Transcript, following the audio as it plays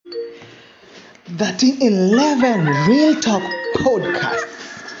1311 Real Talk Podcast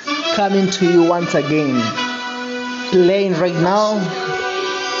coming to you once again. Playing right now,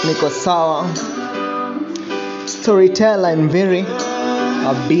 Niko Sawa, storyteller and very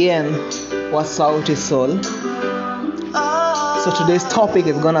a BN was Sauti Soul. So today's topic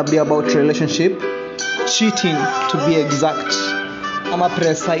is gonna be about relationship, cheating to be exact, ama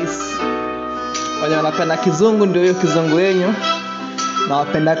precise. Wale wanapenda kizungu ndio hiyo kizungu yenyu, na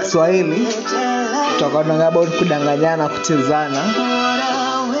wapenda Kiswahili tutakwenda about kudanganyana, kuchezana.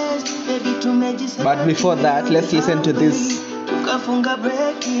 But before that, let's listen to this.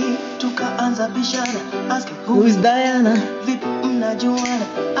 Who is Diana?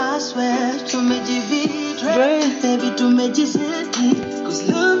 I swear baby cause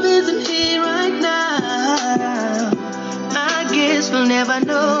love isn't here right now. I guess we'll never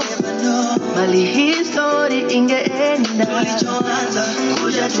know. Mali hii story ingeenda, tulichoanza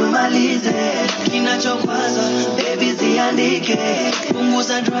kuja tumalize, kinachokwaza baby ziandike,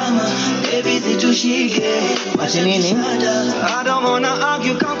 punguza drama baby zitushike. Wacha nini? I don't wanna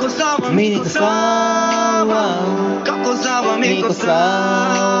argue, kako sawa miko sawa, kako sawa miko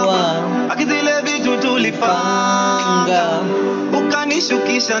sawa, akizile vitu tulipanga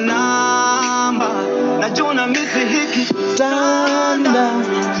ukanishukisha namba, najua misi hiki tanda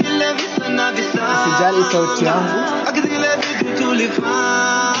vile visa na visa, sijali sauti yangu akizile vitu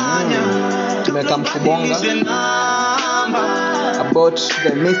tulifanya tumekamkubonga about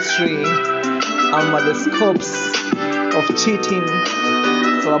the mystery ama the scopes of cheating.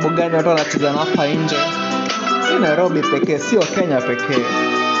 Sababu gani watu wanacheza hapa nje? Si Nairobi pekee, sio Kenya pekee,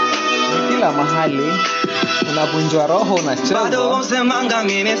 kila mahali unavunjwa roho, unacheza.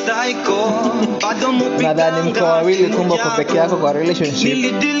 Nadhani mko wawili kumbe uko peke yako kwa relationship.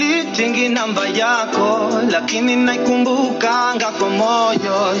 Nilidelete namba yako lakini naikumbuka kwa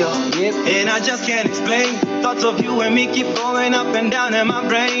moyo. And I just can't explain. Thoughts of you and me keep going up and down in my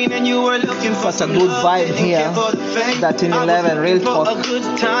brain, and you were looking for such a good vibe here. That in 11 Real Talk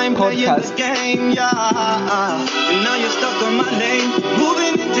Podcast. And now you're stuck on my lane,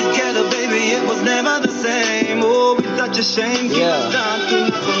 moving in together, baby. It was never the same. Oh, it's such a shame. Yeah.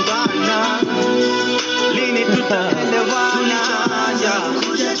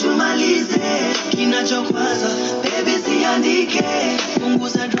 Kuja tumalize, kinachokwaza baby ziandike,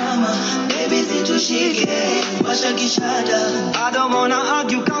 punguza drama baby zitushike, washa kishada. I don't wanna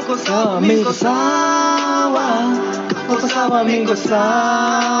argue, kako sawa miko sawa, kako sawa miko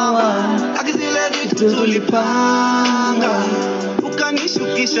sawa, akizile vitu tulipanga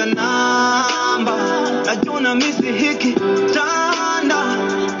ukanishukisha namba, najua misi hiki tanda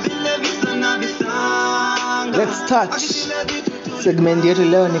vile visa na visanga. Let's touch. Segment yetu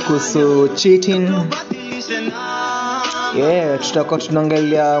leo ni kuhusu cheating. Tutakuwa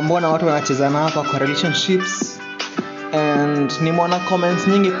tunaangalia mbona watu wanachezana hapa kwa relationships. And nimeona comments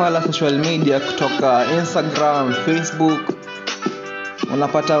nyingi pala social media kutoka Instagram, Facebook.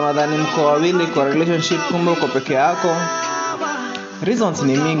 Unapata nadhani mko wawili kwa relationship kumbe uko peke yako. Reasons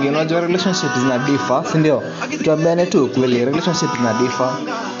ni mingi, unajua relationships zina differ, si ndio? Tuambiane tu kweli, relationships zina differ.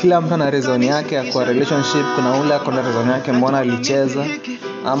 Kila mtu ana reason yake ya kwa relationship. Kuna ule akona reason yake mbona alicheza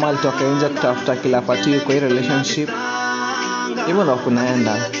ama alitoka nje kutafuta kila party kwa relationship. Hivyo ndo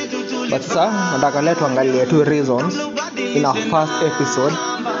kunaenda. But sasa nataka leo tuangalie two reasons in our first episode.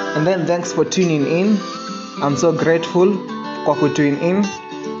 And then thanks for tuning in. I'm so grateful kwa kutune in.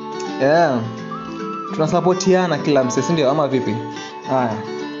 Tunasupportiana kila msesi, ndio ama vipi? Haya.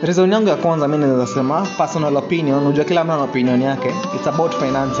 Reason yangu ya kwanza mimi naweza sema personal opinion. Unajua kila mtu ana opinion yake. It's about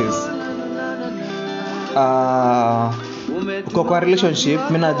finances. Kwa relationship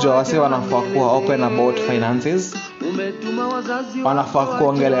mimi najua wase wanafaa kuwa open about finances. Wanafaa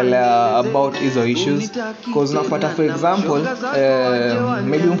kuongelea about hizo issues, because unapata for example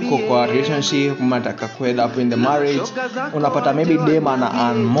maybe mko kwa relationship mnataka kwenda up in the marriage, unapata maybe dem ana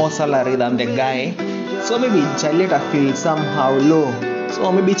earn more salary than the guy, so maybe Charlie feel somehow low.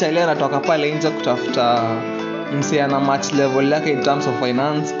 So maybe Charlie anatoka pale nje kutafuta msichana match level yake in terms of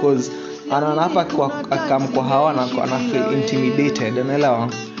finance, because anaona hapa kwa hawa na ana feel intimidated, unaelewa?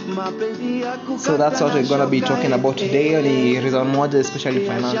 So that's what we're going to be talking about today. The reason moja, especially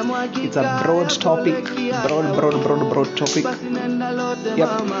finance. It's a broad topic, broad topic. Yep.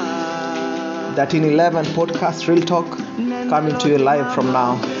 1311 Podcast Real Talk coming to you live from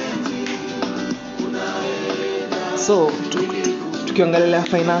now. So tukiongelea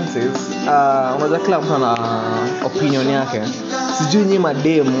finances, unaweza kila mtu ana opinion yake. Sijui nyinyi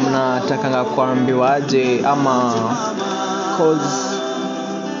madem mnatakanga kuambiwaje ama cause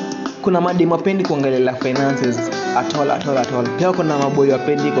kuna madem wapendi kuongelea finances at all. Pia kuna maboy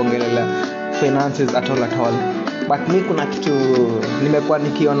wapendi kuongelea finances at all. But mi kuna kitu nimekuwa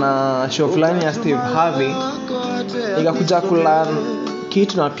nikiona show fulani ya Steve Harvey ikakuja kulearn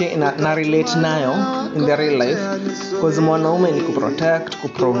kitu na pia na relate nayo in the real life, because mwanaume ni kuprotect,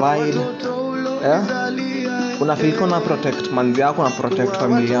 kuprovide, unafeel kuna protect manzi yako na protect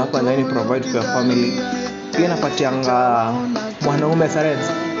family yako and then provide for your family. Pia napatianga mwanaume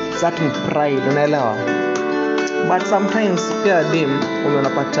certain pride, unaelewa. But sometimes pia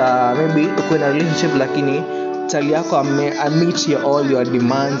unapata maybe uko in a relationship lakini chali yako meet all your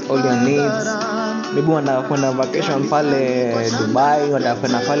demands, all your needs. Maybe wanataka kwenda vacation pale Dubai, wanataka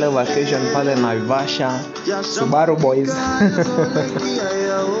kwenda pale vacation pale Naivasha,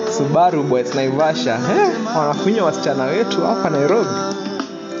 Subaru boys Naivasha. Wanakunywa wasichana wetu hapa Nairobi.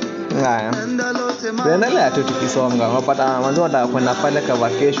 Ngaya. Tuendelea tu tukisonga. Unapata mwanzo wanataka kwenda pale kwa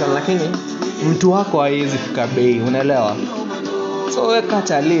vacation lakini mtu wako haiwezi fika bei, unaelewa. So weka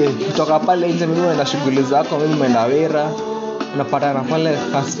chali kutoka pale nje, mimi naenda shughuli zako, mimi naenda wera, unapata na pale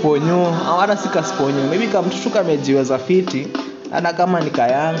kasponyo au hata si kasponyo, maybe kama mtu kamejiweza fiti, hata kama ni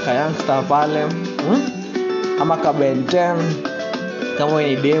kayang star pale, ama ka benten, kama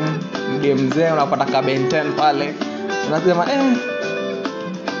ni dem mzee, unapata ka benten pale, unasema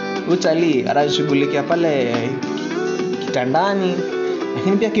uchali anashughulikia pale kitandani,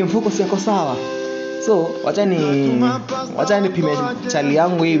 lakini pia kimfuko si yako sawa. So wacha ni pime chali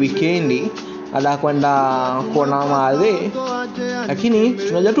yangu hii weekendi ala kwenda kuona madhe, lakini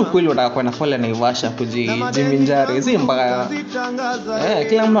tunajua tu kweli unataka kwenda pale Naivasha kujivinjari, si mbaya.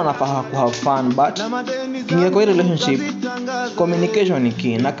 Kila mtu anafaa ku have fun, but kwa relationship communication ni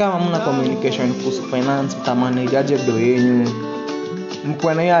key. Na kama mna communication kuhusu finance, mtamanage aje do yenu,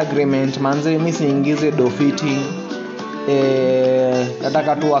 mko na agreement manze, mimi siingize do fiti,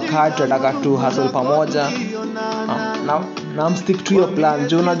 nataka tu wakati, nataka tu hustle pamoja, na stick to your plan.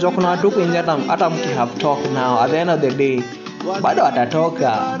 Juu unajua kuna watu nje hata mki have talk now, at the end of the day bado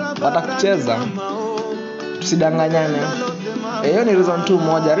watatoka, watakucheza. Tusidanganyane. Hiyo ni reason tu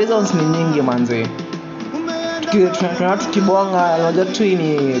moja, reasons ni nyingi manze. Tukibonga unajua tu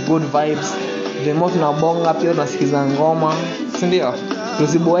ni good vibes, the more tunabonga pia tunasikiza ngoma, si ndio?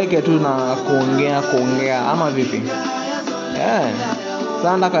 Tusiboeke tu na kuongea ama vipi?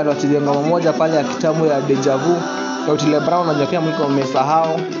 Sasa nataka tuachie ngoma moja pale ya kitabu ya Deja Vu ya Otile Brown, unajua pia mliko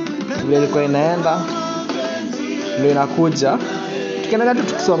mmesahau vile ilikuwa inaenda, ndio inakuja. Tukiendelea tu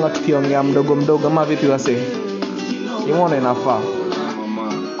tukisonga tukiongea mdogo ama vipi wase? Nimeona inafaa.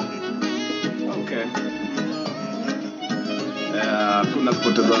 Okay. Kuna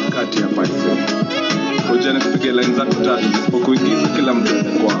kupoteza wakati hapa hivi. Ngoja nikupigie line za kutatu usipokuingiza kila mtu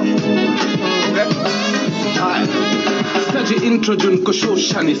kwa hapo. Staji intro junko show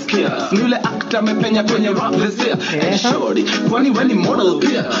shani skia. Nule actor mepenya kwenye rap lesia. Shorty, kwani weni model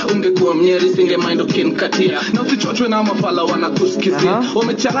pia. Ungekuwa mnyeri singe mind ukinkatia. Na usichochwe na mafala wanakusikizia.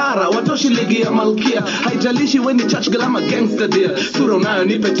 Wamecharara, watoshi ligi ya malkia. Haijalishi weni church girl ama gangster dear. Sura unayo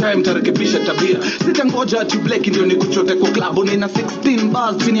nipe time tarekebisha tabia. Sita ngoja ati Blake ndio nikuchote kwa klabu. Nina 16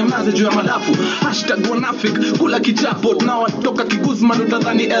 bars chini ya mnazi juu ya madafu. #wanafik kula kichapo. Na watoka kiguzman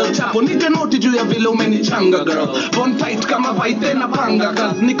utadhani El Chapo. Nike noti juu ya vile umenichanga girl. Von tight kama vaite na panga.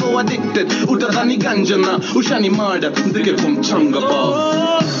 Cause niko addicted utadhani ganja na ushani murder. Nzike kumchanga ba.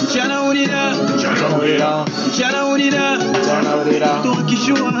 Chana unira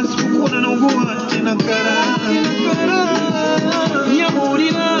tukishua sikuona nungua tena kara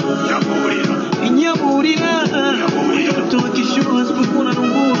nyamurina tukishua sikuona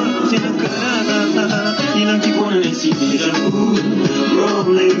nungua tena kara ina kikona nisifisha ku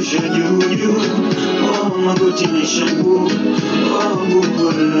roll you oh my god nisha ku oh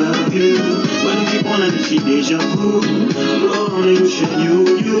good love you when kikona nisifisha ku roll you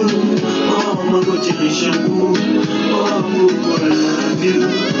oh my god nisha ku oh good love you.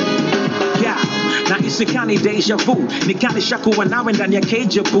 Na isikani deja vu nikanisha kuwa nawe ndani ya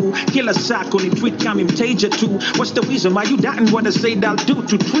cage boo, kila sako ni tweet kama mteja tu. What's the reason why you didn't want to say that I'll do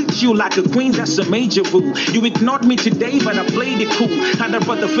to treat you like a queen? That's a major boo. You ignored me today but I played it cool. Had a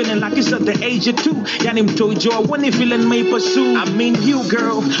brother feeling like it's at the age of 2. Yani mtojo when he feeling may pursue. I mean you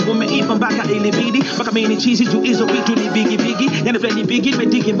girl umeipa mpaka ile bidi mpaka mimi cheesy juu hizo vitu ni bigi yani friendly bigi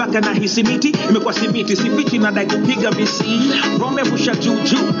medigi mpaka na hisi miti imekuwa simiti sifichi na dai kupiga bisi Rome busha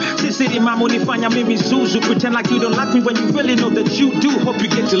juju sisi mama unifanya mimi zuzu, pretend like you don't like me when you really know that you do. Hope you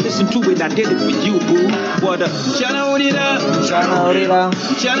get to listen to it, I did it for you, boo. What up? Chana urira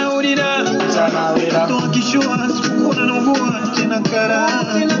tukishua sikuona nungua tena kara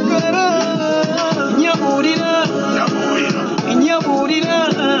nyamurira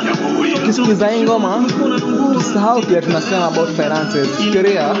Ukisikiza hii ngoma tusahau pia tunasema about finances.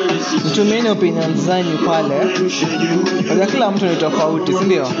 Fikiria mtumieni opinions zenyu pale. Kwa kila mtu ni tofauti, si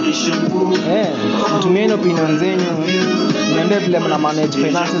ndio? Mtumieni opinions zenyu. Niambie vile mna manage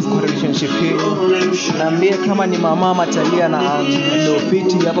finances kwa relationship yenu. Niambie kama ni mama machalia na ndio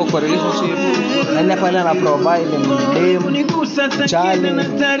fiti hapo kwa relationship. Nani pale ana provide mdem chali.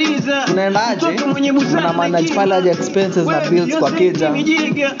 Unaendaje? Mna manage pale aje expenses na bills kwa kija.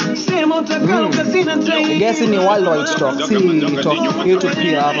 Guess ni worldwide talk, si talk yetu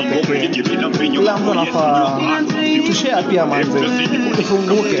pia hapa pekee. Kila mtu anafaa tushare pia manze.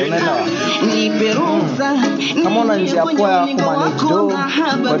 Tufunguke, unaelewa? Kama una njia poa ya kumanage do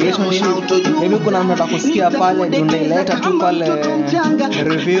kwa relationship, maybe kuna mtu atakusikia pale tunaileta tu pale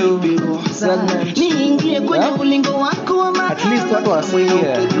review segment. At least watu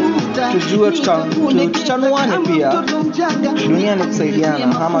wasikie, tujue tutanuane pia. Dunia ni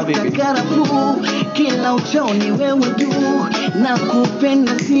kusaidiana ama vipi? Kila uchao ni wewe tu na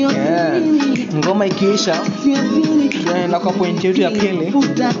kupenda sio ngoma ikiisha tunaenda kwa point yetu ya pili.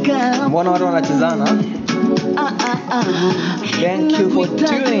 Mbona watu wanachezana? Thank you for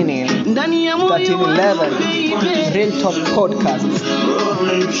tuning in 1311 Real Talk Podcast.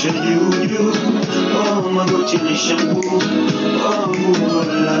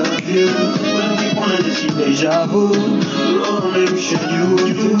 Deja vu.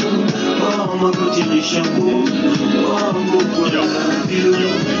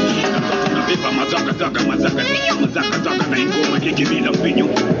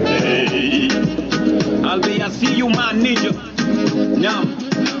 I see you, my ninja. Now,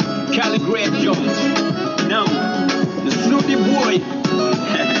 Calligraph Jones. Now, the Snoopy boy.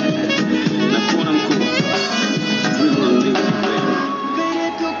 Nakuna mkuu.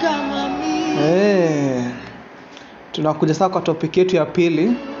 Tunakuja sasa kwa topic yetu ya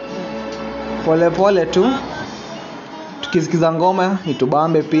pili. Pole pole tu. Tukisikiza ngoma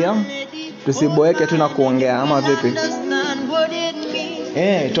itubambe pia. Tusiboeke tu na kuongea ama vipi?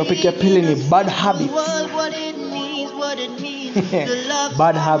 Topic ya pili ni bad habits.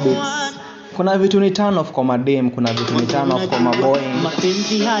 Bad habits. Kuna vitu ni turn off kwa madem, kuna vitu ni turn off kwa maboy.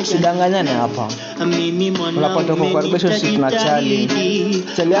 Sidanganyane hapa. Unapata kwa relationship na chali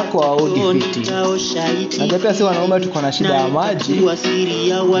yako haudi fiti. Na pia si wanaume tuko na shida ya maji.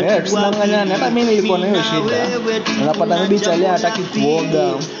 Tusidanganyane, hata mimi nilikuwa na hiyo shida. Unapata maybe chali hataki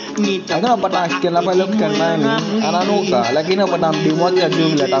kuoga. Lakini unapata akienda pale kitandani ananuka, lakini unapata mdemu wake ajue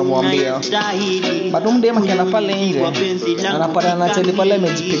vile atamwambia. Bado mdemu akienda pale nje anapata anachali pale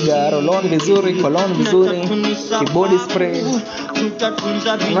amejipiga roll-on vizuri, cologne vizuri, body spray.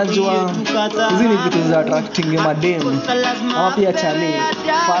 Unajua hizi ni vitu za attracting madem. Ama pia chali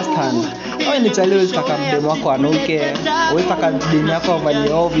first hand. Wewe ni chali unataka mdemu wako anuke, wewe unataka mdemu wako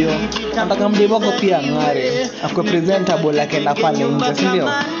avalie ovyo, unataka mdemu wako pia ngare, akwe presentable akaenda pale nje, si ndio?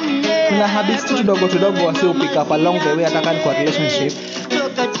 Kuna habits kidogo wasiopika up along the way ataka kwa relationship.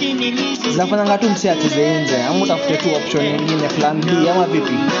 Zinafanya ngatu msiatize nje, ama utafute tu option nyingine plan B ama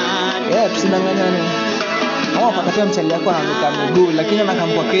vipi? Tusidanganyane. Ama pata mchali yako ananuka miguu lakini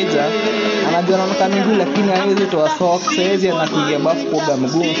anakampa keja, anajua ananuka miguu lakini hawezi toa socks, hawezi anakuingia bafu kuoga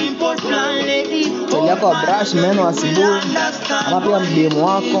miguu. Mchali yako brush meno asubuhi, ama pia mdemu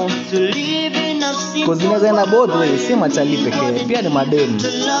wako. Zinaweza enda both ways, si machali pekee, pia ni madem.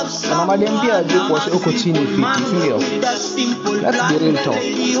 Na madem pia yuko huko chini fiti, si ndio? Let's be real talk.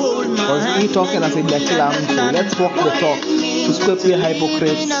 Because hii talk inasaidia kila mtu. Let's walk the talk. Tusikue pia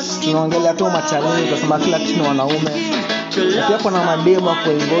hypocrites. Tunaongelea tu machali, tunasema kila kitu ni wanaume. Pia kuna madem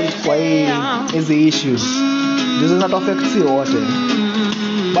wako involved kwa hizi issues. Hizo zinatofect si wote.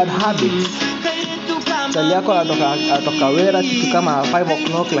 Bad habits. Chali yako anatoka wera kitu kama 5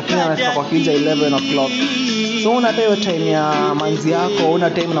 o'clock lakini anatoka kwa kija 11 o'clock. So unataka hiyo time ya manzi yako, una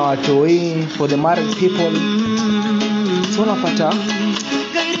time na watu hii for the married people. So unapata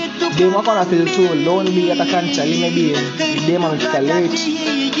dem wako ana feel too lonely, ataka chali maybe dem amefika late.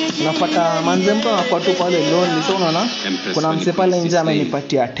 Unapata manzi mtu anakuwa tu pale lonely. So unaona kuna mse pale nje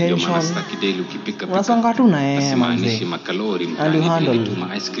amenipatia attention. Unasonga tu na yeye manzi. And you handle.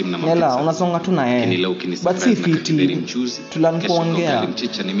 Nela unasonga tu na yeye. But si fiti. Tulanikuongea.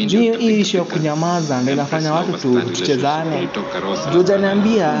 Hii issue ya kunyamaza ndio inafanya watu tuchezane. Joja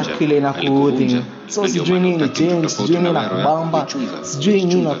niambia kile inakuudhi. So sijui nini change, sijui nini nakubamba, sijui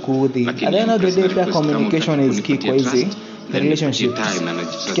nini nakuudhi. At the end of the day pia communication is key kwa hizi relationships.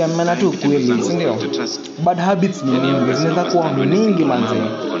 Tukiamana tu kweli, si ndio? Bad habits ni nyingi, zinaweza kuwa mingi manzi.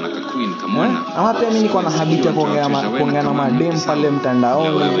 queen kama ama pia mimi niko na habit ya kuongea na madem pale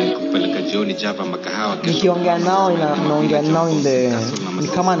mtandaoni. kupeleka jioni Java makahawa Nikiongea nao naongea nao ni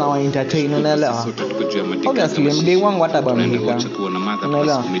kama na entertain, unaelewa? Obviously mdem wangu hata bambika,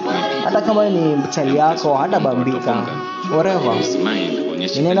 unaelewa? Hata kama ni mchali yako hata bambika, whatever.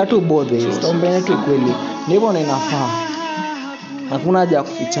 Ninaenda tu both ways, tuombeane tu kweli. Ndivyo inafaa. Hakuna haja ya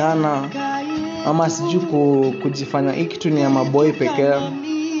kufichana ama siju kujifanya hiki tu ni ya maboy pekee.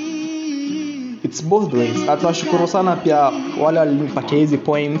 It's both ways. Tunashukuru sana pia wale walinipatia hizi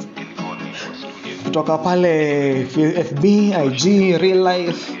points kutoka pale FB, IG, real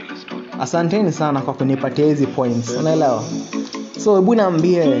life. Asanteni sana kwa kunipatia hizi points, unaelewa? So hebu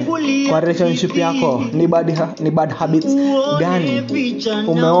niambie, kwa relationship yako ni bad habits gani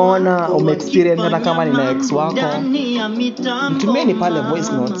umeona experience? Hata kama ni na ex wako, mtumieni pale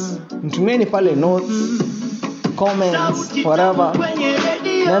voice notes, mtumieni pale notes, comments, whatever.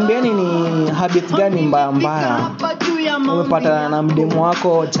 Niambieni ni habits gani mbaya umepata na mdemu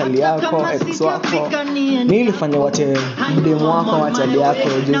wako, chali yako, ex wako. Nini ilifanya wache mdemu wako, chali yako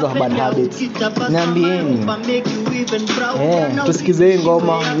hizo bad habits? Niambieni. Tusikize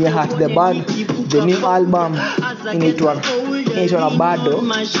ngoma We Heart the Band, the new album inaitwa na bado.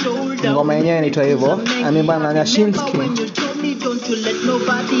 Ngoma yenyewe inaitwa hivyo, ameimba na Nyashinski. Don't you let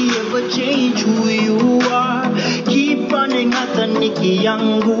nobody ever change who you are. Keep running hata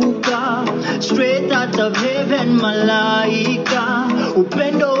nikianguka. Straight out of heaven malaika.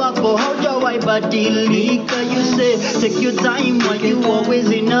 Upendo wako haujawahi badilika. You say take your time while you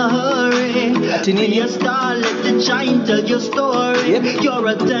always in a hurry. Be a star, let it shine, tell your story. You're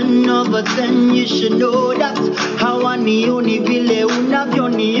a 10 over 10, you should know that. Hawanioni vile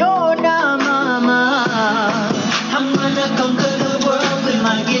unavyoniona mama. I'm gonna conquer the world with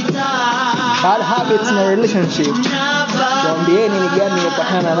my guitar. Bad habits in a relationship. Tuambieni ni gani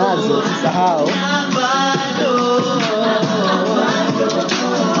umepatana nazo, usisahau.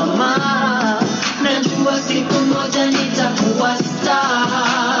 Mama, najua siku moja nitakuwa star.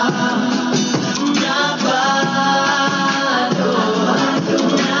 Na bado,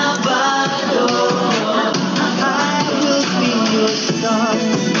 I will be your star.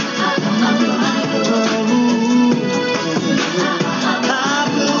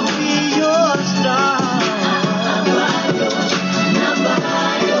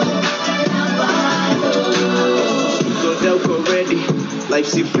 Life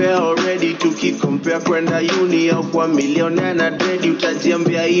si fair already, tukicompare kwenda uni au kwa millionaire na dread.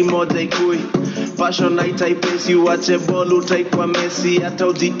 Utajiambia hii moja ikui passion haitaipesi, uache ball utaikwa Messi, hata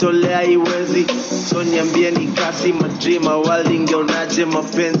ujitolea iwezi. So niambie ni kasi madreama wali ingeonaje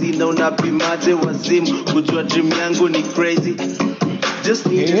mapenzi na unapimaje wazimu, kujua dream yangu ni crazy. Just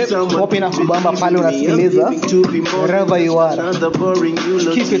need Hope na kubamba pale unasikiliza wherever you are.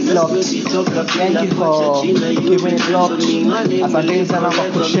 Keep it locked. Thank you for keeping it locked. Asante sana kwa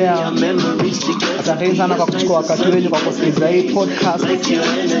kushare. Asante sana kwa kuchukua wakati wenu kwa kusikiliza hii podcast.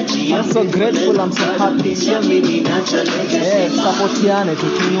 I'm so grateful, I'm so happy. Supportiane,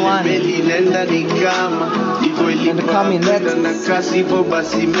 tutunuane. And coming next,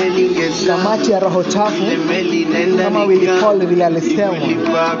 kamati ya roho chafu kama Willy Paul vile alisema.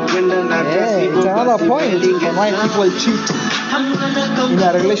 It's another point on why people cheat in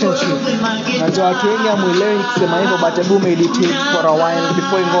a relationship. Najua watu wengi hamuelewi nikisema hivyo, but hebu meditate for a while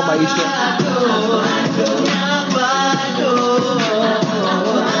before ngoma ishe.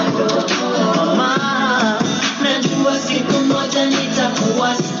 Mama, najua siku moja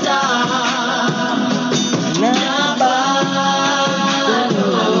nitakuwa star. Na bado,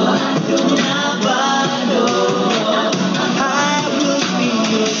 I will be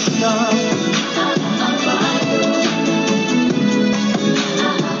your star.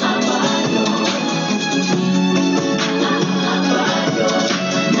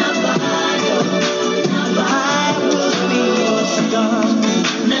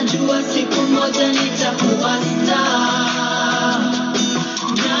 Najua siku moja nitakuwa star.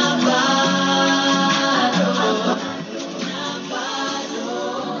 Na bado,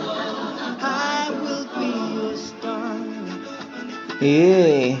 I will be your star.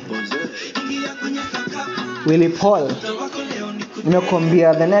 Willy Paul.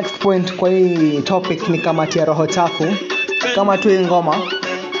 Nimekuambia the next point kwa hii topic ni kamati ya roho chafu. Kama tu ngoma.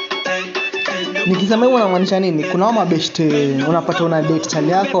 Nikisema hivyo namaanisha nini? Kuna wama beshte unapata una date chali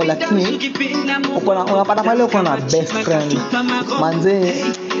yako, lakini unapata pale uko na best friend manze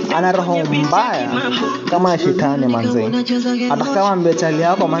ana roho mbaya kama shetani manze. Hata kama mbele chali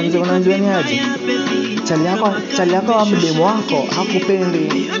yako manze, unajua ni aje? Chali yako wa mdemu wako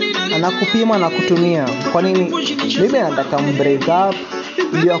hakupendi, anakupima na kutumia. Kwa nini? Mimi nataka break up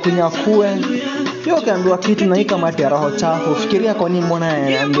ndio akunyakue. Pia ukiambiwa kitu na hii kama tia roho chafu, fikiria kwa nini mbona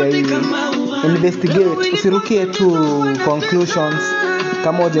ananiambia hivi. Investigate, usirukie tu conclusions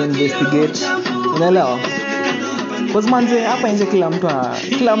kama uja investigate. Unaelewa? Kwa sababu manze hapa nje kila mtu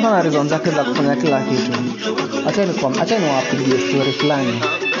ana reason zake za kufanya kila kitu. Acha ni wapigie story fulani.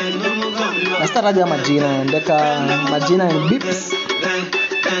 Nastaraja majina, ndeka majina in bips.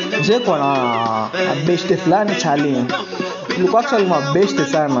 Je kwa na beshte fulani Charlie. Tulikuwa actually mabeshte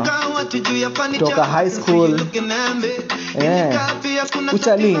sana toka high school.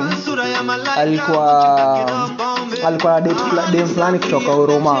 Uchali alikuwa date fulani kutoka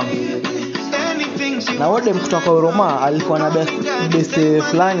Uroma. Na wode kutoka Uroma alikuwa na best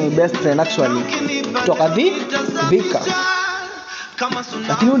friend actually kutoka Thika.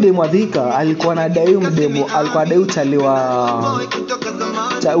 Lakini udemu wa Thika alikuwa anadai mdemo, alikuwa anadai uchali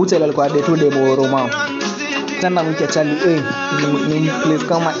alikuwa anadai tu demo Uroma. Tena mkia chali ni place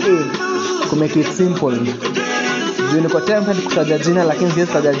kama to make it simple. Juu niko tempted kutaja jina lakini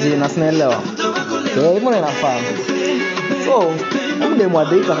siwezi kutaja jina, sinaelewa. Hivyo ndio inafaa. So, mdemo wa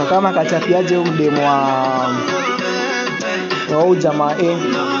Thika kama kachapiaje mdemo wa jamaa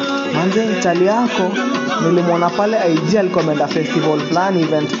manze chali yako nilimwona pale IG alikuwa ameenda festival fulani,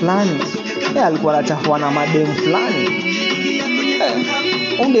 event fulani. Alikuwa anachafua na mademu fulani.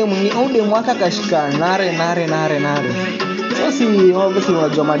 Udemu wake akashika nare. So si obviously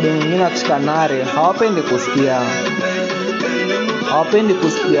unajua mademu wengine akishika nare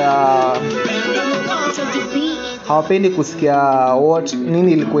hawapendi kusikia what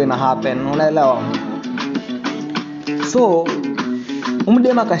nini ilikuwa ina happen, unaelewa? So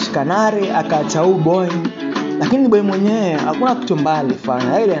umdema akashika nare akaacha boy, lakini boy mwenyewe hakuna kitu mbaya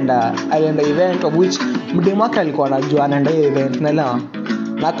alifanya. Alienda event of which mdemu wake alikuwa anajua anaenda event, unaelewa?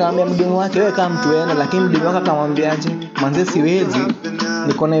 Na akamwambia mdemu wake wewe kama mtu wenu, lakini mdemu wake akamwambiaje, manze siwezi,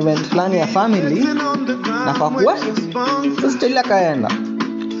 niko na event fulani ya family nafaa kuwa. Sasa Charlie akaenda.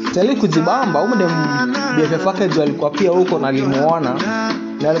 Charlie kujibamba, mdemu BFF wake juu alikuwa pia huko na alimuona.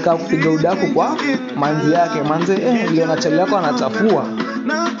 Na alikaa kupiga udaku kwa manzi yake. Manze niliona Charlie yako anachafua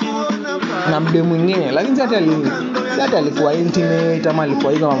na mdemu mwingine, lakini sasa alikuwa intimate ama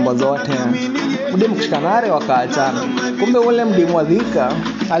alikuwa hizo mambo zote. Mdemu kushikanare wakaachana. Kumbe ule mdemu wa Thika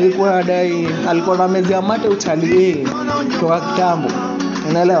alikuwa na mezi ya mate uchali kwa kitambo,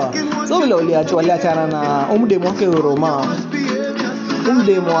 unaelewa? So vile waliachana na mdemu wake Uroma,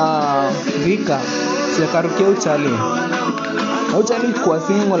 mdemu wa Thika sikarukia uchali. Na uchali kwa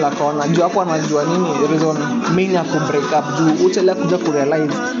single akaona juu hapo anajua nini reason main ya ku break up. Juu uchali kuja ku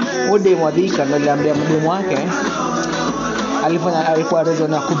realize mdemu wa Thika ndio aliambia mdemu wake alikuwa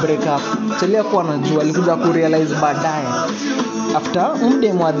reason ya ku break up. Uchali hapo anajua, alikuja ku realize baadaye after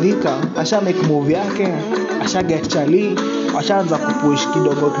mdemu wa Thika asha make move yake, asha get Charlie, ashaanza kupush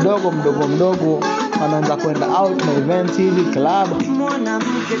kidogo mdogo anaanza kwenda out na events hivi club.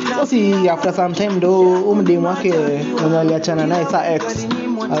 So si after some time ndo mdemu wake mwenye aliachana naye sa ex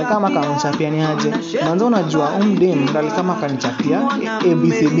alikama kamchapia ni aje. Mwanzo unajua mdemu ndo alikama kanichapia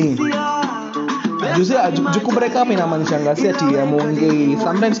ABCD. Juzi juku break up inamaanisha si ati amuongei.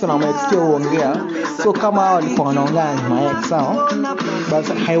 Sometimes kuna ma ex huongea. So kama hao walikuwa wanaongea ni ma ex sawa,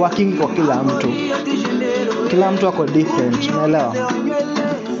 basi haiworking kwa kila mtu. Kila mtu ako different, unaelewa?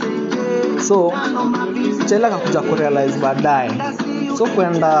 So Charlie akakuja ku realize baadaye. So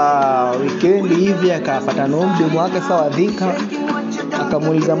kwenda weekend hivi akapata na mdemu wake sawa Thika,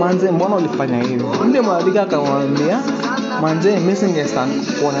 akamuuliza manze mbona ulifanya hivi? Mdemu wa Thika akamwambia manze mimi singestand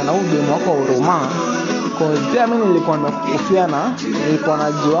kuona na mdemu wako Uroma, kwa pia mimi nilikuwa nakufia na nilikuwa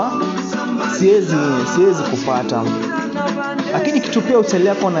najua siwezi kupata. Lakini kitu pia Charlie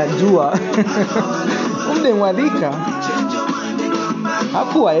hapo najua mdemu wa Thika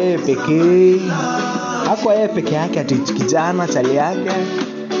hakuwa yeye peke yake ati kijana Charlie yake,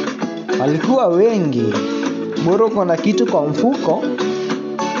 walikuwa wengi. Bora uko na kitu kwa mfuko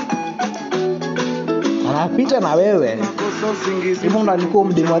anapita na wewe. Hivyo ndo alikuwa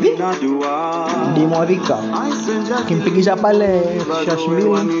mdemu wa Thika. Kimpigisha pale shashuli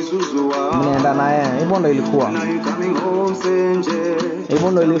mnaenda naye. Hivyo ndo ilikuwa.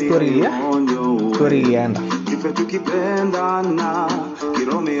 Hivyo ndo ile story ilienda.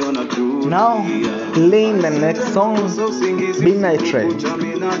 Now playing the next song, Midnight Train,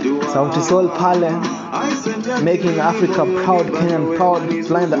 Sauti Sol pale, making Africa proud, Kenyan proud,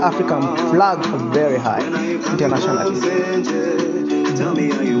 flying the African flag very high internationally. Tell me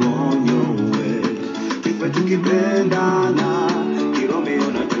how you on your way. If tukipendana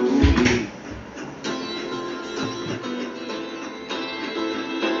Kiromeo na Julie.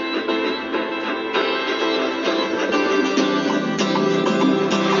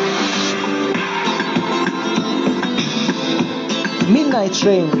 midnight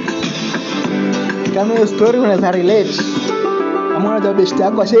train. Kama hiyo story unaweza relate. Kama unajua best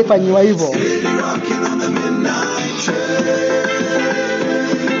yako ashaifanywa hivyo.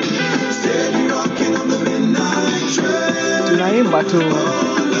 Tunaimba tu.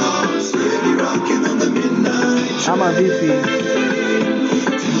 Ama vipi?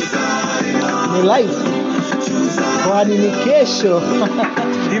 Ni live. Kwa nini kesho?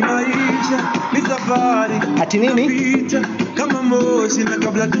 Ni maisha, ni safari. Ati nini? Pita kama moshi na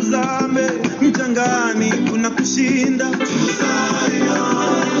kabla tuzame mchangani kuna kushinda.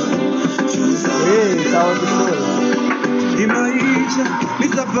 Sawa tu. Ni maisha, ni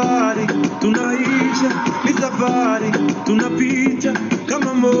safari, tunaisha, ni safari, tunapita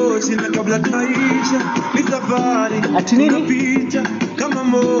kama moshi na kabla tunaisha, ni safari, Ati nini? tunapita kama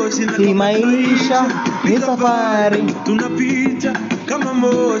moshi na Ni maisha, ni safari. tunapita kama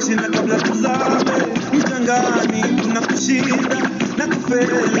moshi na kabla tuzame mchangani tunakushinda na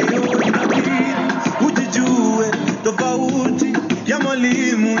kufeli unabidi ujijue tofauti ya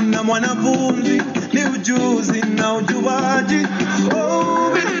mwalimu na mwanafunzi ni ujuzi na ujuaji.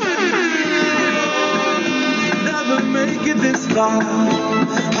 Oh, never make it this far,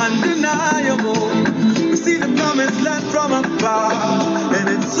 undeniable. We see the promised land from afar, and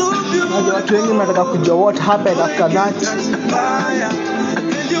it's so beautiful. Watu wengi wanataka kujua what happened after that.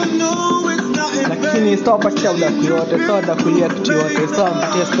 And you know it's not in vain. Lakini sitawapatia udaku yote, sitawapatia kitu yote,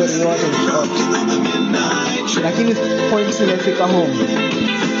 sitawapatia story yote short. Lakini points imefika home.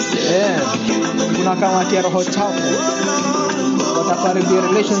 Kuna kamati ya roho chafu. Watakaribia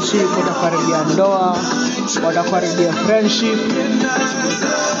relationship, watakaribia ndoa, watakaribia friendship.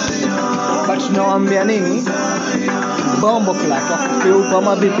 But tunawaambia nini? Bombo flat wakifeuka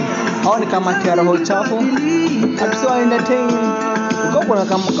ama vipi? Hao ni kamati ya roho chafu. Hatusiwa entertain. Kuna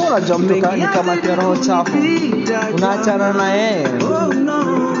kama unajua mtu ni kamati ya roho chafu. Unaachana na yeye.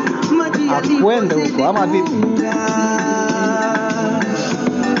 Akwende huko ama vipi?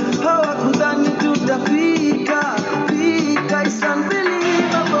 Hawakudhani tutafika, it's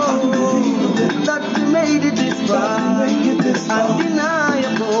unbelievable that we made it this far,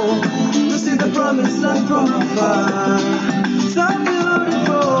 undeniable to see the promised land from afar, so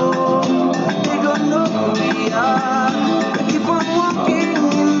beautiful, they don't know who we are, we keep on walking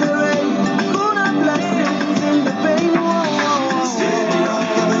in the rain, kuna blessings in the pain, steady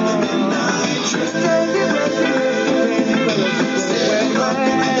rocking in the midnight train, steady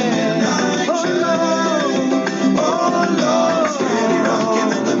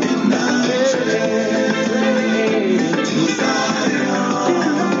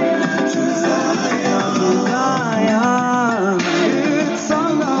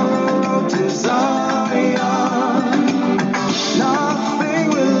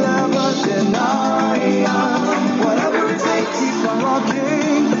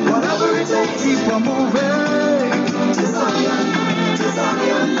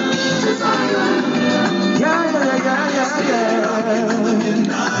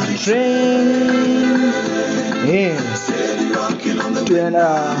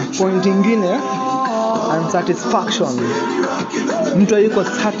Tuenda point ingine, unsatisfaction. Mtu yuko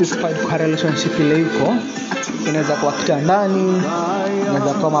satisfied kwa relationship ile yuko. Inaweza kuwa kitandani,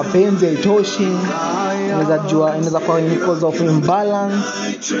 inaweza kuwa mapenzi haitoshi, inaweza kuwa because of imbalance.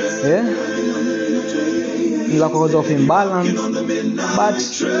 Inaweza kuwa because of imbalance. But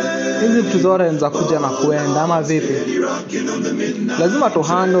hizi vitu zote zinaweza kuja na kuenda ama vipi? Lazima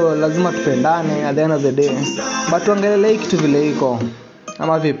tuhandle, lazima tupendane at the end of the day. But tuangalie kitu vile iko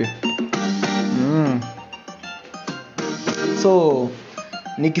ama vipi? So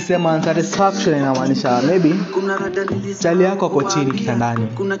nikisema unsatisfaction inamaanisha maybe chali yako kwa chini kitandani.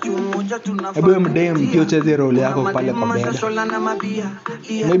 Hebu mdem pia ucheze role yako pale kwa bed.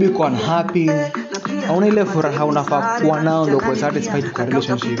 Maybe uko unhappy, hauna ile furaha unafaa kuwa nao ndio kwa satisfied kwa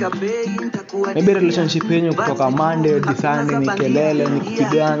relationship. Maybe relationship yenu kutoka Monday hadi Sunday ni kelele, ni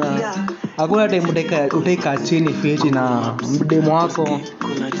kupigana. Hakuna time utaika chini fiti na mdemu wako,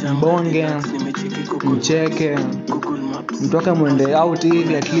 mbonge, mcheke, mtoke mwende out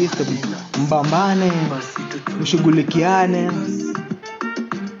hivi at least mbambane, mshughulikiane.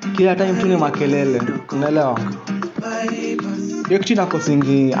 Kila time tu ni makelele, unaelewa? Hiyo kitu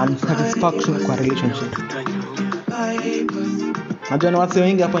inakosingi unsatisfaction kwa relationship. Najua watu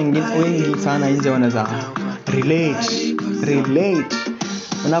wengi hapa wengi sana nje wanaweza relate.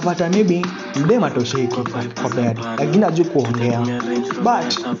 Unapata maybe mdema tosheki kwa bed, lakini hajui kuongea.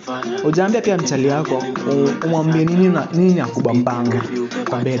 But ujaambia pia mchali yako umwambie nini akubambanga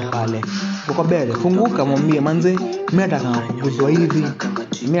kwa bed pale. Kwa bed funguka, mwambie manze, mimi nataka kuguzwa hivi,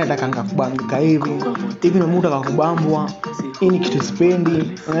 mimi nataka ngakubambika hivi na mtu akakubambwa, hii ni kitu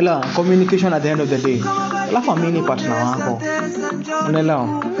sipendi. Unaelewa? Communication at the end of the day. Alafu amini partner wako.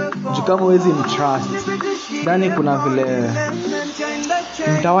 Unaelewa? Kama huwezi mtrust, ndani kuna vile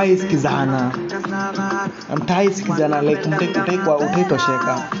mtawai sikizana like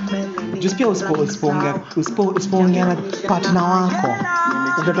utaitosheka. Just pia usipoongea na partner wako,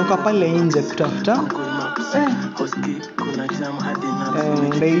 utatoka pale nje kutafuta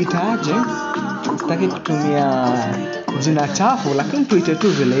ndeitaje, sitaki kutumia jina chafu, lakini tuite tu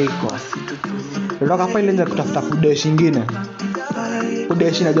vile iko. Utatoka pale nje kutafuta kudeshi ingine.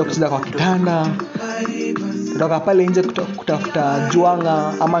 Kudeshi najua kucheza kwa kitanda. Kutoka pale nje kutafuta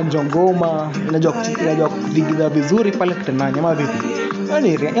juanga ama njongoma, inajua kudigiza vizuri pale kitandani ama vipi.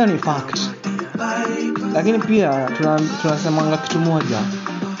 Yani fact. Lakini pia tunasemanga kitu moja.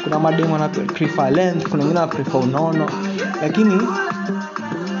 Kuna mademo na prefer length, kuna wengine prefer unono. Lakini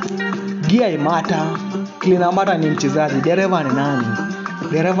gear imata, cleaner mata ni mchezaji, dereva ni nani?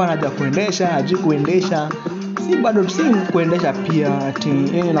 Dereva anajua kuendesha, hajui kuendesha. Si bado si kuendesha pia ati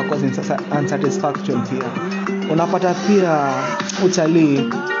yeye inakuwa unsatisfaction pia. Unapata pia utalii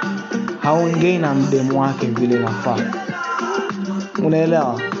haongei na mdemu wake vile inafaa.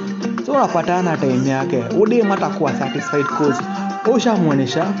 Unaelewa? So unapatana time yake. Udemu atakuwa satisfied cause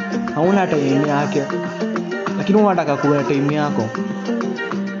ushamuonesha hauna time yake. Lakini unataka kuwa time yako.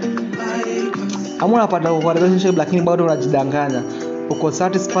 Ama unapata kwa relationship lakini bado unajidanganya. Uko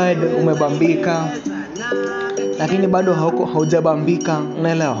satisfied, umebambika, lakini bado haujabambika.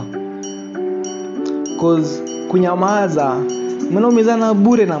 Unaelewa? Cause kunyamaza mnaumizana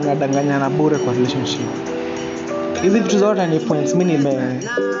bure na mnadanganyana bure kwa relationship. Hizi vitu zote ni points mimi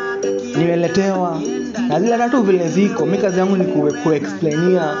nimeletewa na zile tatu vile ziko. Mimi kazi yangu ni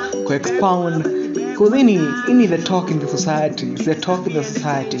ku-explainia, ku-expound. Cause ini the talk in the society. It's the talk in the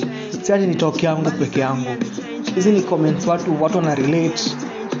society. Sasa ni talk yangu peke yangu. Hizi ni comments watu wana relate.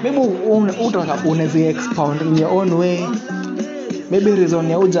 Maybe unaweza expound in your own way. Maybe reason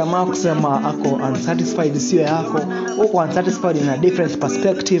ya jamaa kusema ako unsatisfied sio yako, uko unsatisfied in a different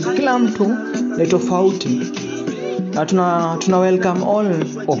perspective. Kila mtu ni tofauti. Na tuna welcome all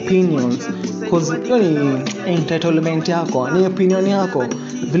opinions because hiyo ni entitlement yako, ni opinion yako.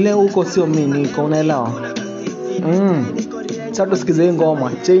 Vile uko sio mimi niko, unaelewa? Sasa tusikize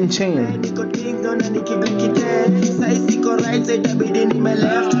ngoma chain.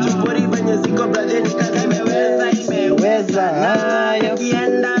 Imeweza nayo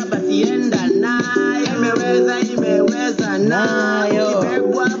kienda basi enda nayo, imeweza nayo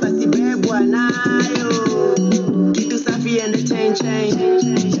bebwa basi bebwa nayo. Kitu safi and chain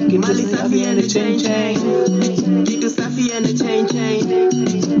mali safi and chain kitu safi and chain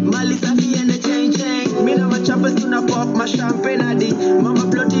mali safi and chain. Mimi na machapa tuna pop ma champagne hadi mama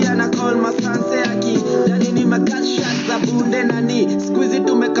ploti ana call ma sanse aki ndani ni makasha za bunde nani squeeze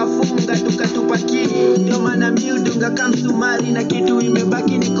tumekafunga tukatupaki. Ndio maana miudunga kamsumari na kitu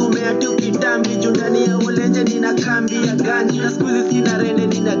imebaki ni kumea tu kitambi juu ndani ya ulenje nina kambi ya gani na squeeze sina rende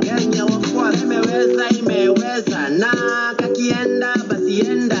nina ganya wafuasi. Imeweza na kakienda basi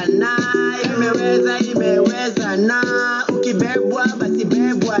enda nayo, imeweza na ukibebwa basi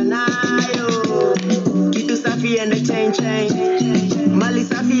bebwa nayo. Kitu safi and chain mali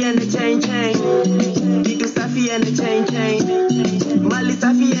safi and chain kitu safi and chain mali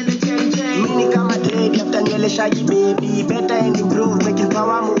safi and chain. Mimi kama trade after ngeleshaji baby better and improve making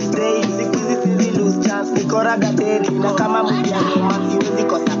power moves day. Siku lose chance niko raga dead na kama mjani masiwezi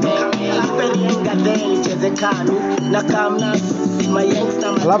kosa beka aperinga day cheze kami na kamna my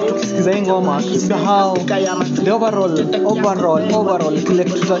youngster. Alafu tukisikiza hii ngoma tusahau the overall kile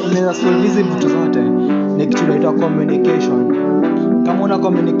kitu inaweza solve vitu zote ni kitu inaitwa communication. Kama una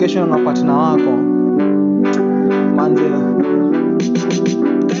communication na partner wako manze,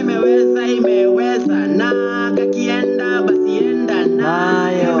 imeweza na kakienda basi enda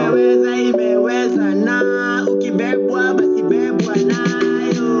nayo, imeweza na ukibebwa basi bebwa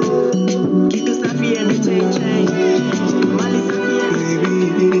nayo. Kitu safi and chain mali safi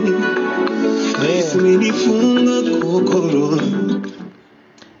and kokoro.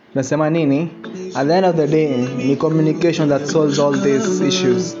 Nasema nini? At the end of the day, ni communication that solves all these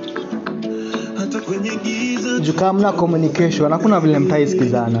issues. Kama mna communication, hakuna vile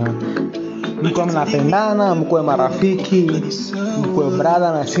mtaisikizana. Mko mnapendana, mko marafiki, mko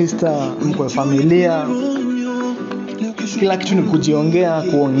brother na sister, mko familia. kila kitu ni kujiongea,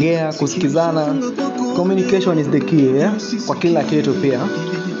 kuongea, kusikizana. Communication is the key, yeah? Kwa kila kitu pia.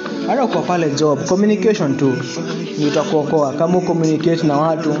 Hata kwa pale job, communication tu ndio itakuokoa. Kama communicate na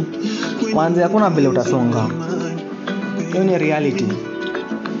watu, manze hakuna vile utasonga. Hiyo ni reality.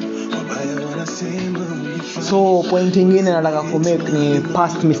 So point nyingine nataka kumake ni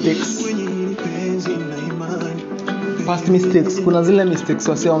past mistakes. Kuna zile mistakes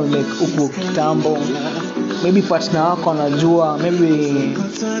wasio wamemake huko kitambo. Maybe partner wako anajua,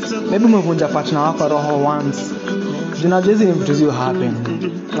 maybe umevunja partner wako roho once. Unajua hizi ni vitu zio happen.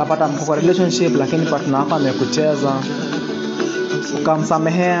 Unapata mko kwa relationship lakini partner wako amekucheza,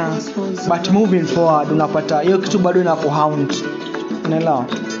 ukamsamehea, but moving forward unapata hiyo kitu bado inakuhaunt. Unaelewa?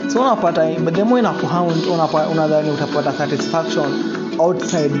 So unapata but the more inakuhaunt unadhani utapata satisfaction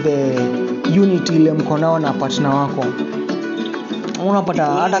outside the unity ile mko nao na partner wako. Unapata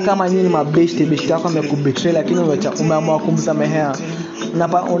hata kama nyinyi mabeshte wako amekubetray lakini umeamua kumsamehea.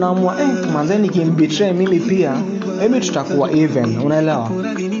 Unaamua manze nikimbetray mimi pia maybe tutakuwa even. Unaelewa?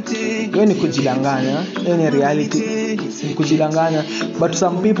 Hiyo ni kujidanganya. Hiyo ni reality. Ni kujidanganya. But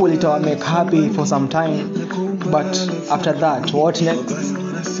some people it will make happy for some time. But after that, what next?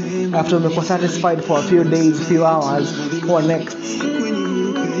 After umekuwa satisfied for a few days, few hours, what next?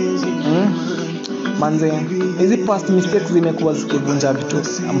 Manze, hizi past mistakes zimekuwa zikivunja vitu,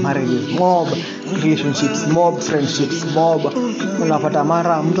 marriages, mob relationships, mob friendships, mob. Unapata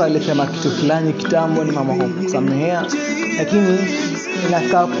mara mtu alisema kitu fulani kitambo ni mama kusamehea, lakini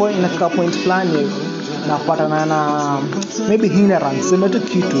inafika point fulani napata na maybe ignorance, sema tu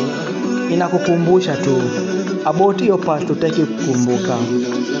kitu inakukumbusha tu about your past, utaki kukumbuka.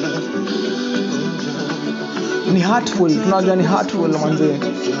 Ni hurtful, tunajua ni hurtful manze.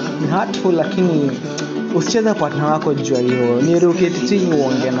 Ni hurtful lakini usicheze partner wako jua hiyo. Ni ruketi chini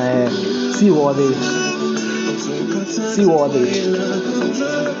uongee naye. Si worth it.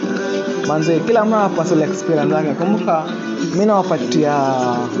 Manze kila mtu ana personal experience yake. Kumbuka mimi nawapatia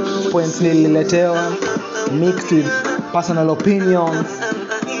points nililetewa mixed with personal opinions.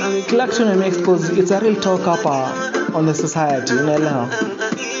 Kila kitu ni mixed because it's a real talk hapa on the society. Unaelewa?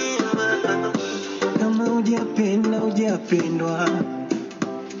 Hujapendwa,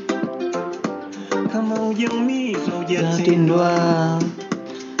 kama hujaumizwa hujatendwa.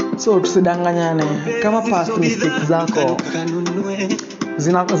 So tusidanganyane. Kama past mistakes zako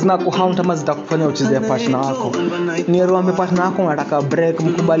zina kuhaunt ama zitakufanya ucheze partner wako, ni ruambe partner wako unataka break,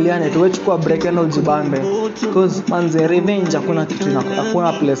 mkubaliane tu, wewe chukua break na ujibambe. Because manze revenge hakuna kitu na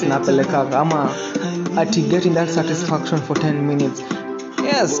hakuna place inapeleka ama ati getting that satisfaction for 10 minutes.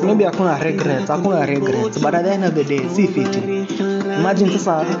 Yes, maybe hakuna regrets, but at the end of the day si fiti. Imagine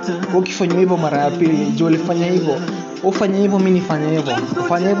sasa ukifanya hivyo mara ya pili, juu ulifanya hivyo, ufanye hivyo mimi nifanye hivyo,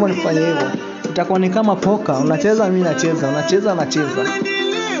 ufanye hivyo nifanye hivyo, itakuwa ni kama poka, unacheza mimi nacheza, unacheza.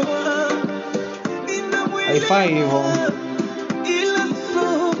 Haifai hivyo.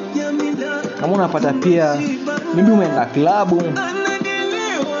 Kama unapata pia maybe umeenda klabu,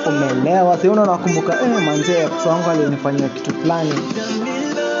 umelewa, sasa unakumbuka manze wangu alinifanyia kitu fulani,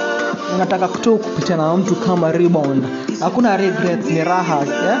 unataka kupitia na mtu kama rebound. Hakuna regrets, ni raha,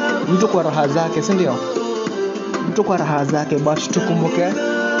 yeah? Mtu kwa raha zake, si ndio? Mtu kwa raha zake, but tukumbuke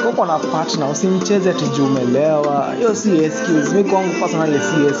uko na partner, usimcheze ati juu umelewa. Hiyo si excuse. Mimi kwangu personally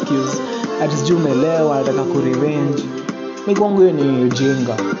si excuse. Ati juu umelewa nataka kurevenge. Mimi kwangu hiyo ni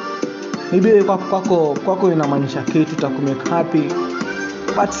ujinga. Maybe kwako inamaanisha kitu takumake happy,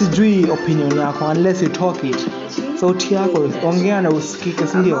 but sijui opinion yako unless you talk it. Sauti yako ongea na usikike,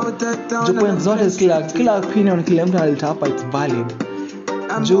 si ndio? Juu point zote kila opinion kila mtu analeta hapa it's valid.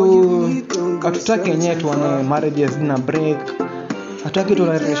 Juu hatutaki yenyewe tuone marriages na break, hatutaki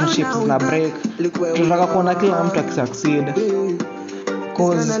tuone relationships na break. Tunataka kuona kila mtu akisucceed,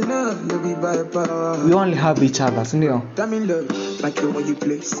 cause we only have each other, si ndio?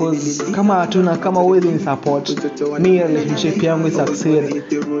 Cause kama wewe ni support me relationship yangu succeed,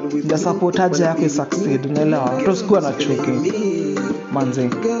 the support aje yako succeed, unaelewa? Tusikuwa na chuki manze.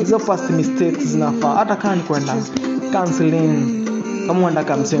 Hizo past mistakes zinafaa hata kama ni kwenda counseling, kama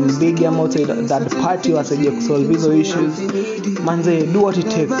unataka mseme big ama that party wasaidie kusolve hizo issues manze, do what it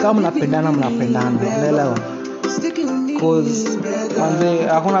takes. Kama mnapendana, unaelewa? Cause manze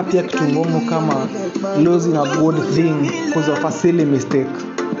hakuna pia kitu ngumu kama losing a good thing because of a silly mistake,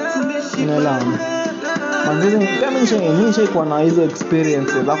 unaelewa? Manze mimi kwa na hizo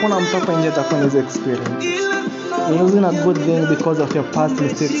experiences, hakuna mtu hapa nje atakuwa na hizo experience. Losing a good thing because of your past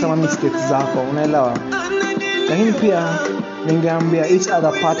mistakes, some mistakes zako, unaelewa? Lakini pia ningeambia each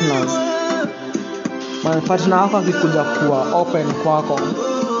other partners, partner wako akikuja kuwa open kwako,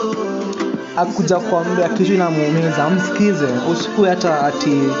 akuja kuambia kitu inamuumiza, msikize. Usikue hata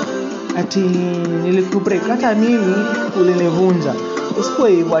ati nilikubreak, hata mimi ulinivunja.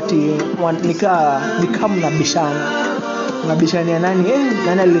 Usikue hivyo ati nikaa mnabishania nani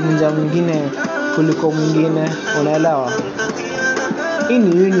nani alivunja mwingine kuliko mwingine, unaelewa? Hii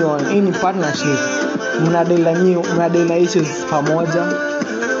ni union, hii ni partnership. Mnadela issues pamoja,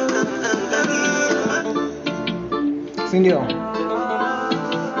 si ndio?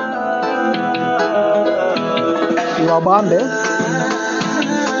 Iwabambe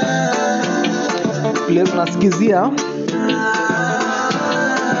leo tunasikizia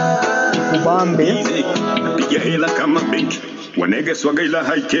ubambe. Piga hela kama benki, wanege swaga ila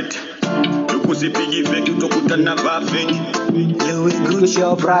haiketi. Tukusipigi feki utokutana vaa feki. Louis Gucci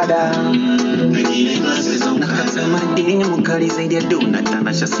your brother. Nakata madini mukali zaidi ya dona.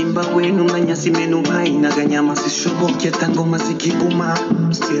 Tanasha simba wenu manyasi menu haina ganyama sishobokia tango mazikiguma.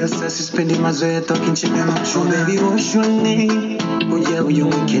 Still assess spendi mazoea talking chimema. Oh baby what's your name? Uye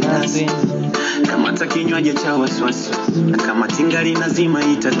mkenasi. Kama takinywaje cha waswasi. Na kama tingali nazima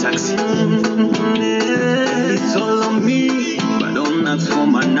ita taxi. It's all on me, but don't ask for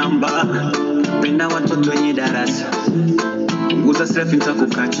my number. Penda watoto wenye darasa. Punguza selfie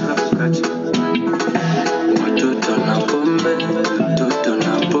nitakukacha. Watoto na pombe, watoto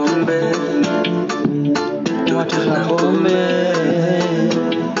na pombe, watoto na pombe.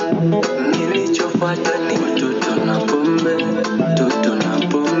 Nilichofuata ni watoto na pombe, watoto na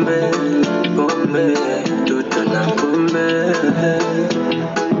pombe, pombe, watoto na pombe.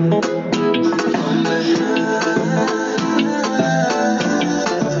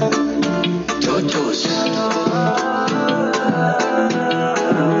 Totos.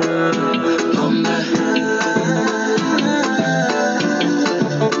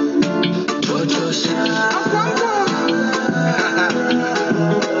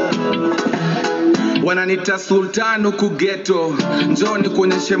 Wananita sultan huku ghetto, njoni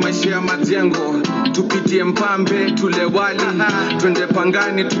kuonyeshe maisha ya majengo. Tupitie Mpambe tule wali, twende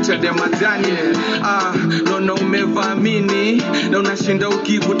Pangani tuchade majani. Nono umevamini na unashinda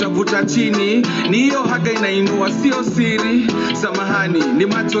ukivuta chini. Ni hiyo haga inainua sio siri. Samahani ni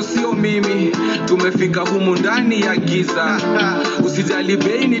macho sio mimi. Tumefika humu ndani ya giza. Usijali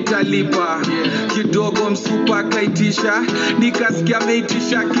bei nitalipa. Kidogo msupa kaitisha, nikasikia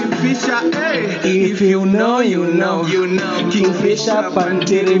meitisha Kingfisher. Hey, if you know, you know, you know. Kingfisher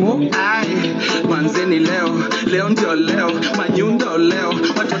Pantirimu. Ay, manzeni leo ndio leo, manyundo leo,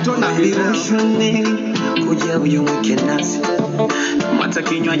 watoto na vileo. Kuja uyu mkenasi. Mata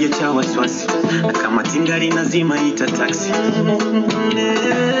kinywaje cha waswasi. Na kama tingali nazima ita taxi.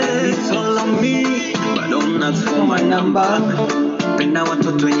 It's all on me, but don't ask for my number. Penda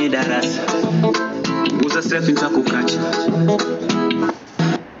watoto wenye darasa. Punguza selfie nitakukacha.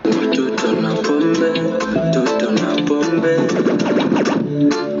 Watoto na pombe, watoto na pombe,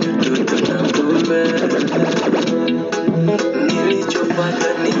 watoto na pombe. Nilichofuata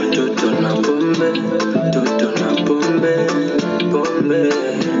ni watoto na pombe, watoto na pombe, pombe,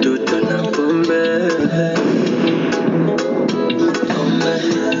 watoto na pombe.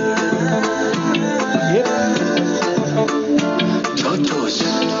 Totos.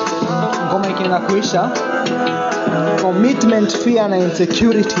 Ngoma ikienda kuisha, commitment, fear na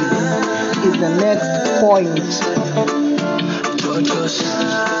insecurity is the next point. Totos.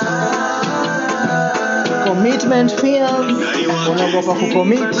 Commitment, fears, unaogopa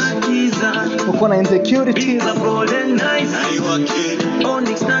kucommit, uko na insecurities.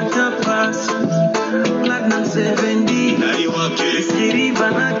 Onyx na pass, Platinum 7D,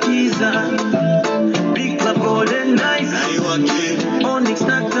 Skiriba na Kiza, Big Club Golden Nights, Onyx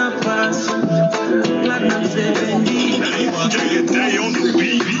na pass, Platinum 7D.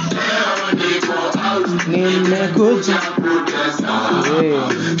 Nimekuja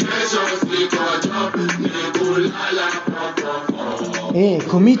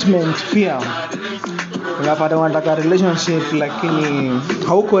commitment, fear. Unapata unataka relationship lakini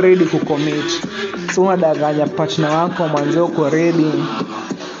hauko ready kucommit. So unadanganya partner wako mwanzo uko ready.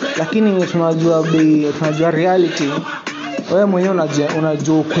 Lakini tunajua reality. Wewe mwenyewe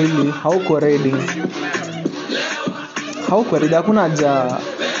unajua ukweli, hauko ready.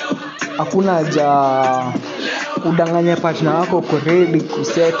 Hakuna haja udanganye partner wako uko ready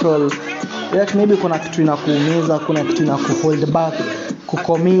kusettle. Yet maybe kuna kitu inakuumiza, kuna kitu inakuhold back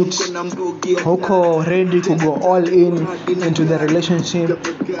kucommit. Huko ready to go all into the relationship.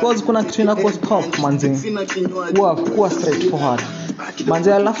 cause kuna kitu inakuwa stop manzi kuwa straightforward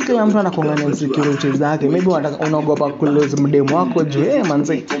manzi, alafu kila mtu anakuangania insecurity zake. Maybe unaogopa kulose mdemu wako juu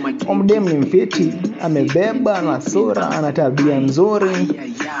manzi mdemu ni mfiti, amebeba na sura, ana tabia nzuri,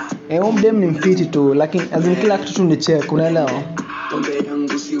 mdemu ni mfiti tu, lakini azin kila kitu tu ni check, unaelewa?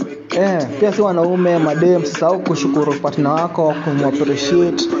 Pia si wanaume madem sasa kushukuru partner wako,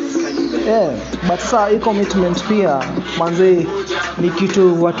 kumappreciate. But saa hii commitment pia manzi ni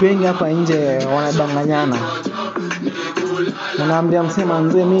kitu watu wengi hapa nje wanadanganyana. Unaambia msema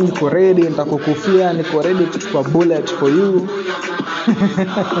manzi mimi niko ready, nitakukufia, niko ready kuchukua bullet for you.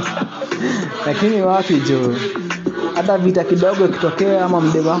 Lakini wapi jo? Hata vita kidogo ikitokea ama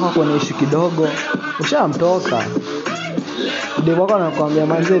mdemu wako kuna issue kidogo, ushamtoka. Mdemu wako anakuambia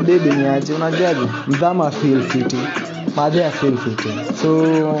manzi baby niache, unajaje? Mdhama feel fit. Madhe feel fit.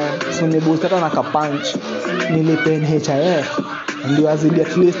 So ni boost hata na ka punch nilipe NHIF ndio azidi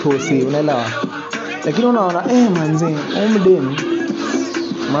at least hosi, unaelewa? Lakini unaona manzi mdemu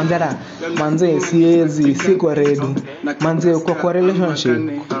manzi siezi siko ready manzi kwa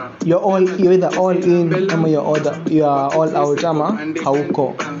relationship you're either all in ama you're all out ama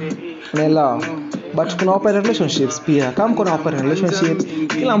hauko, unaelewa? But kuna open relationships pia. Kama kuna open relationship,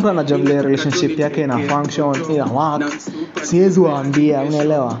 kila mtu anajua vile relationship yake ina function, ina work. Siwezi waambia,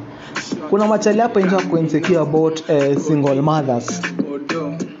 unaelewa? Kuna machali hapa nje wako insecure about single mothers.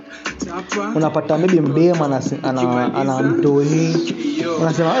 Unapata maybe mdemu ana mtoi.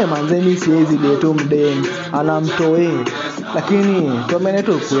 Unasema manze mimi siwezi date mdemu, ana mtoi. Lakini tuamene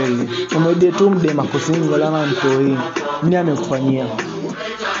tu kweli. Umedate tu mdemu ako single ana mtoi. Nini amekufanyia?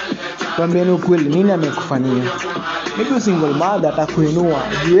 Tuambieni ukweli, nini amekufanyia? Maybe single mother atakuinua.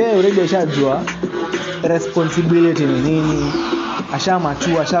 Wewe already ushajua responsibility ni nini.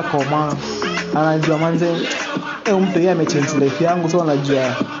 Ashamatua, ashakoma. Anajua manze mtu yeye amechange life yangu, so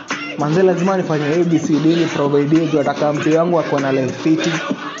anajua manze lazima nifanye ABCD ni provide juu ataka mtu yangu ako na life fit.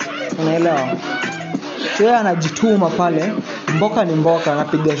 Unaelewa? Yeye anajituma pale, mboka ni mboka,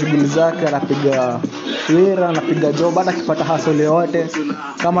 anapiga shughuli zake, anapiga wera, anapiga job, hata akipata hustle yote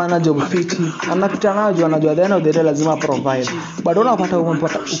kama ana job fiti anapita nayo, anajua the end of the day lazima provide. But unapata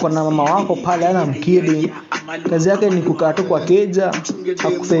uko na mama wako pale ana mkidi, kazi yake ni kukaa tu kwa keja,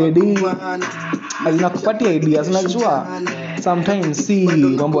 akusaidii, anakupatia ideas. Unajua sometimes si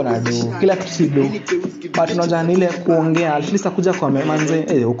mambo na do, kila kitu si do, but unajua ile kuongea at least akuja kwa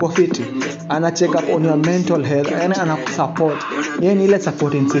manze uko fiti, ana check up on your mental health, yani anakusupport, yani ile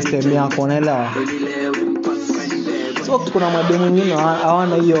supporting system yako, unaelewa? So kuna mademu wengine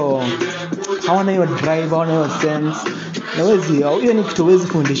hawana hiyo drive, hawana hiyo sense. Na hiyo ni kitu wezi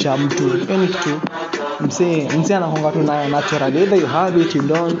fundisha mtu. Hiyo ni kitu mse anakonga tu nayo natural. Either you have it, you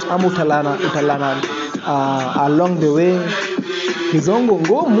don't, ama utalana along the way. Kizongo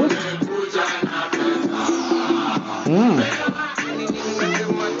ngumu.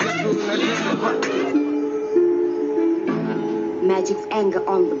 Magic's anger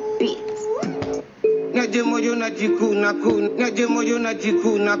on the beat. Naje moyo najikuna ku, naje moyo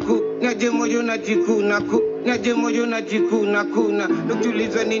najikuna ku, naje moyo najikuna ku, naje moyo najikuna kuna.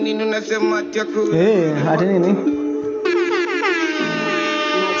 Ukiuliza nini unasema ati ku. Hata nini?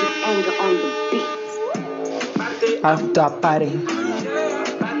 Magic's anger on the beat. After party.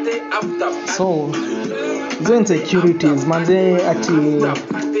 So hizo insecurities manze ati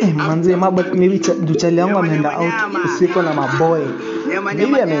manze maybe duchali yangu ameenda out usiku na maboy,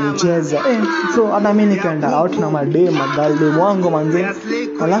 maybe amenicheza so hata mimi nikaenda out na madem magalde wangu manze,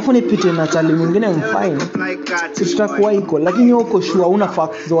 alafu nipite na chali mwingine mfine, sitakuwa iko. Lakini uko sure una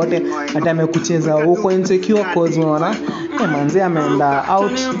facts zote, hata amekucheza uko insecure cause unaona manze ameenda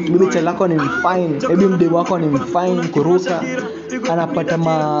out, maybe chali yako ni mfine, maybe mdem wako ni mfine kuruka, anapata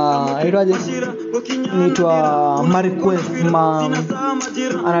aitwaje nitwa request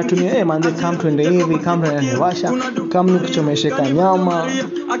anatumia manze come twende hivi, come twende washa, come nikuchomesheka nyama,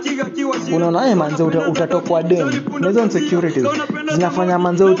 unaona manze utatokwa dem. Na hizo insecurities zinafanya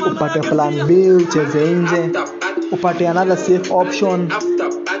manze upate plan B, ucheze nje, upate another safe option,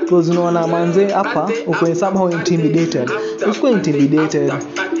 because unaona manze hapa uko somehow intimidated. Usiko intimidated,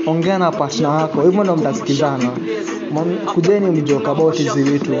 ongea na partner wako, hivyo ndo mtasikizana. Kujeni mjoke about hizi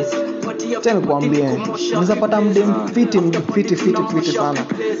vitu. Acha nikwambie, unaweza pata mdem fiti sana,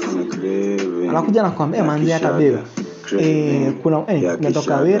 anakuja nakwambia manze hata bebe kuna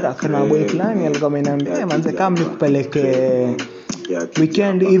natoka wera, kuna boy fulani alikuwa ameniambia manze kama nikupeleke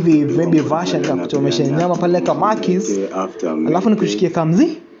weekend hivi maybe version ya kuchomesha nyama pale kama Makis, alafu nikushikie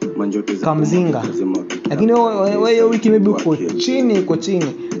kamzinga. Lakini wewe wiki maybe uko chini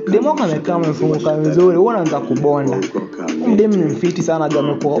demo kama amefunguka vizuri, wewe unaanza kubonda mdem ni mfiti sana, ndio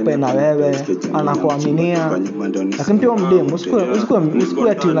amekuwa open na wewe, anakuaminia. Lakini pia mdem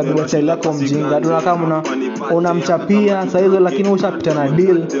usikue ati unabeba chai lako mjinga, ndio kama unamchapia saa hizo, lakini ushapita na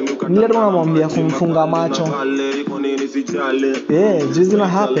deal. Nile ndo unamwambia kumfunga macho. Jizi ina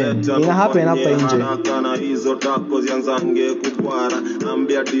happen hapa nje.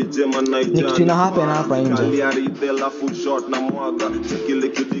 Ni kitu ina happen hapa nje.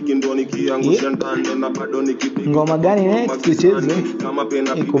 Ngoma gani next tucheze?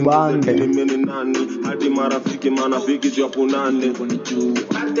 Ikubande. Hadi marafiki manafiki tuapunane.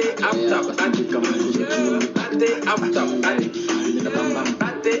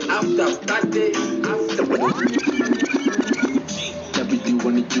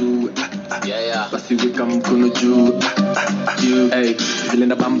 Basi weka mkono juu. Hey, vile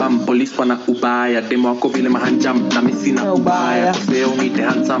na bam bam, police wana ubaya, demo wako vile mahanjam, na mimi sina ubaya. Seo nite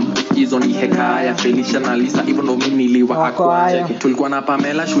handsome, hizo ni hekaya. Felicia na Lisa, even though mimi niliwa akwaya. Tulikuwa na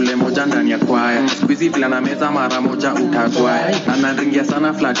Pamela shule moja ndani ya kwaya. Squeezy vile na meza mara moja utagwaya. Anaringia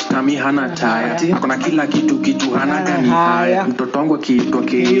sana flat tummy hana taya. Hakuna kila kitu hana gani haya. Mtoto wangu akiitwa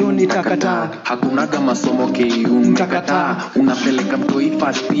KU nitakataa. Hakuna kama somo KU nitakataa. Unapeleka mtoi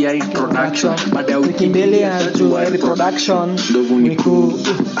first year introduction. Baada ya wiki mbili anajua reproduction. Ndovu ni cool.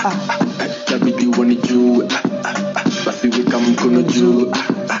 Tabidi wanijue. Basi weka mkono juu.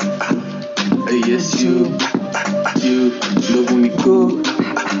 Yes you. Ndovu ni cool.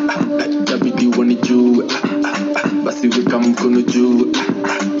 Tabidi wanijue. Basi weka mkono juu.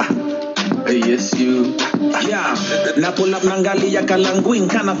 Yes you. Yeah, na pull up nangalia kalanguin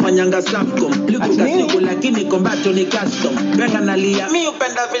kana fanyanga Safcom. Luku kasi lakini kombato ni custom. Benga nalia mi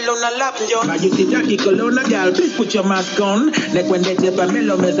upenda vile una lap njo. Majusitaki kolona girl, please put your mask on. Nekwendete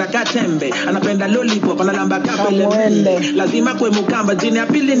Pamelo meza katembe. Anapenda lollipop, analamba kapele mwende. Lazima kwe mukamba, jini ya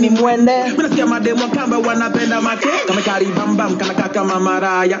pili ni mwende. Minasikia mademo kamba wanapenda make. Kame kari bambam, kana kaka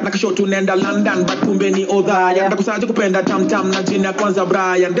mamaraya. Nakashotu nenda London, but kumbe ni Odhaya. Nakusaji kupenda tam tam na jini ya kwanza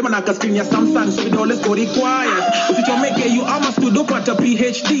Brian. Dema naka screen ya Samsung, so vidole score quiet. Usichomeke you ama studio pata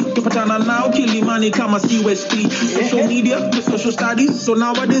PhD. Tupatana nao Kilimani kama CUST. Social media, social studies. So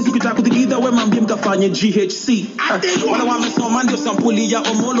nowadays ukitaka kutikidha we mambie mkafanye GHC. Wala wamesoma ndio sampuli ya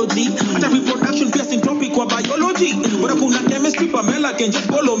homology. Hata reproduction pia syntopic kwa biology. Wala kuna chemistry Pamela can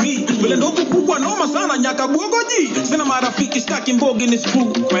just follow me. Vile ndogo kubwa noma sana nyaka bwogoji. Sina marafiki staki mbogi ni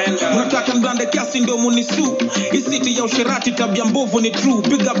screw. Unataka mblande kiasi ndio munisu. Hii city ya usherati tabia mbovu ni true.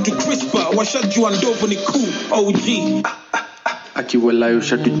 Big up to CRISPR, washajua ndovu ni cool. OG Akiwalayo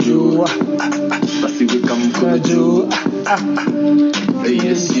shatu juu. Basi weka mkono juu.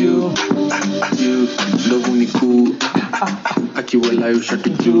 Yes you. Ndovu ni cool. Akiwalayo shatu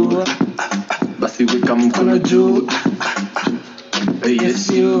juu. Basi weka mkono juu. Yes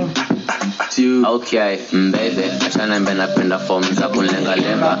you. Okay, mbebe, achana mbe napenda form za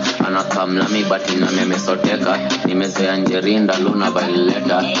kunlenga-lenga. Anakamla mibati na memesoteka. Nimezoea njerinda, luna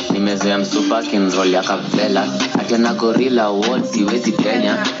baileta. Nimezoea msupa kinrol ya kapvela. Atena gorilla awards, siwezi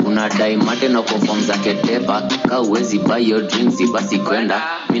Kenya. Unadai mate na kwa form za ketepa. Ka uwezi buy your drinks, basi kwenda.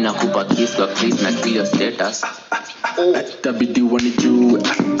 Mina kupa kiss kwa Chris na kill your status. Tabidi wanijue.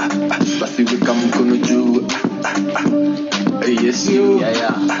 Basi weka mkono juu. Yes you.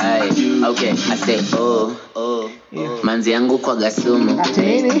 Yeah. Hey, okay, I say manzi yangu kwa gasumu.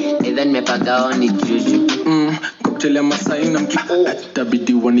 Either nimepagao ni juju. Cocktail ya Masai na mki.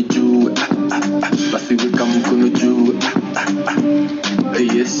 Tabidi wanijue. Basi weka mkono juu.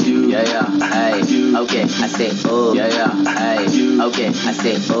 Yes you. Yeah. Hey, okay, I say Yeah. Hey, okay, I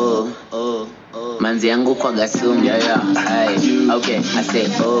say manzi yangu kwa gasumu. Yeah. Hey, okay, I say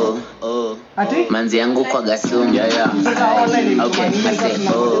manzi yangu kwa gasumu. Yeah. Okay, I say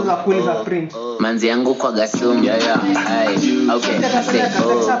manzi yangu kwa gasumu. Yeah. Hey, okay, I say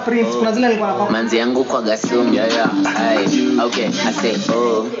manzi yangu kwa gasumu. Yeah. Hey, okay, I say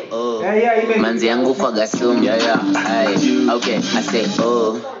manzi yangu kwa gasumu. Yeah. Hey, okay, I say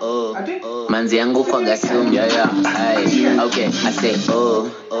manzi yangu kwa gasumu. Yeah. Hey, okay, I say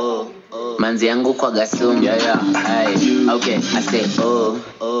manzi yangu kwa gasumu. Yeah. Hey, okay, I say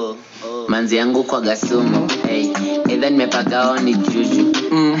manzi yangu kwa gasumu. Hey, either nimepagao ni juju.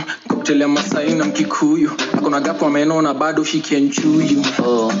 Cocktail ya Masai na Mkikuyu. Hakuna gapo ameno na bado shikenchuyu.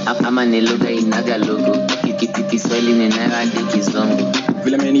 Ama ni lugha inaga lugu. Kiswahili ni naradi kizungu.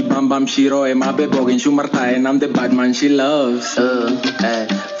 Vile meni bamba mshiro mabebo genshu martae nam the bad man she loves.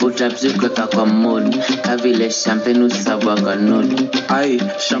 Futa bzuka kwa mood. Kavile champagne usabwa kwa nude. Ai,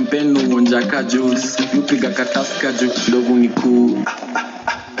 champagne uonja ka juice. Nupiga kataska juu. Ndovu ni cool.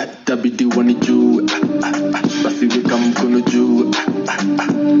 Tabidi wanijue. Basi weka mkono juu.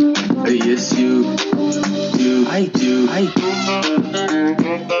 Yes you.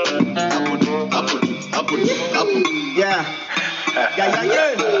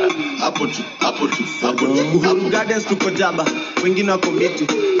 Hapo tu Uhuru Gardens tuko jaba, wengine wako miti,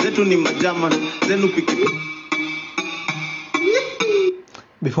 zetu ni majaman, zenu piki.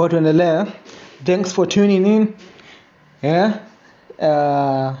 Before tuendelea, thanks for tuning in.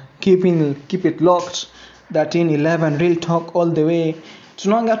 Keep it locked. 1311 Real Talk all the way.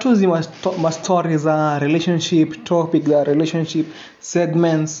 Tunaanga tu zima stories za relationship, topic za relationship,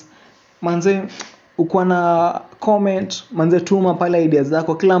 segments. Manze uko na comment, manze tuma pale ideas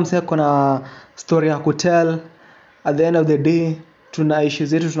zako. Kila msee ako na story ya kutell. At the end of the day, tuna issues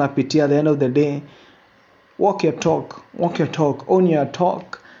zetu tunapitia. At the end of the day, walk your talk, own your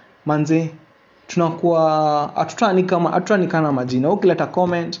talk. Manze tunakuwa hatutani kana majina. Ukileta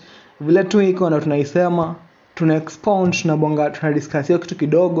comment vile tu iko na tunaisema, tuna expound, tunabonga, tuna discuss hiyo kitu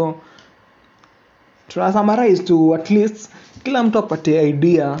kidogo, tuna summarize to at least kila mtu apate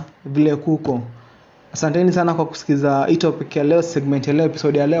idea vile kuko. Asanteni sana kwa kusikiza hii topic ya leo, segment ya leo,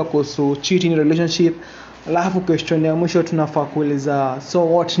 episode ya leo kuhusu cheating in relationship. Alafu question ya mwisho tunafaa kuuliza, so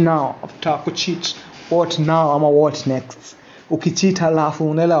what now after kucheat? What now ama what next? Ukicheat alafu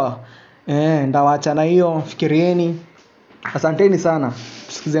unaelewa, ndawaacha na hiyo, fikirieni. Asanteni sana.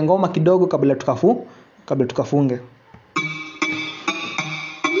 Tusikize ngoma kidogo kabla tukafunge.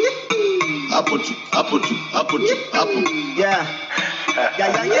 Hapo tu. Yeah.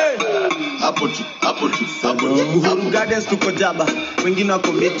 Hapo tu. Uhuru Gardens tuko jaba, wengine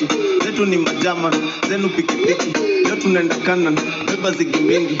wako miti, zetu ni majaman, zenu pikipiki. Leo tunaenda kanan, beba zigi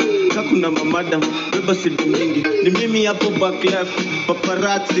mingi, kakuna mamadam, beba sidi mingi. Ni mimi hapo back left,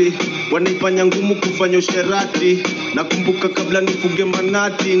 paparazzi wanaifanya ngumu kufanya usherati. Nakumbuka kabla nifuge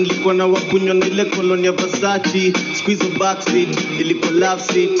manati, nilikuwa na wakunywa na ile koloni ya Versace. Squeeze the backseat, ilikuwa love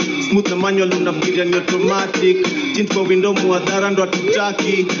seat, smooth na manual unafikiria ni automatic. Tint kwa window muadhara ndo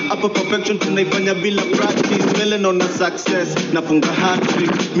hatutaki. Hapa perfection tunaifanya bila practice. Mbele naona success, nafunga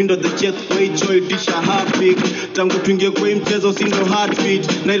hat-trick. Mi ndo the chef way joy disha happy. Tangu tuingie kwa mchezo si ndo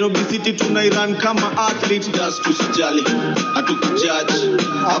heartbeat. Nairobi City tunairan kama athlete. Just tusijali, hatukujudge.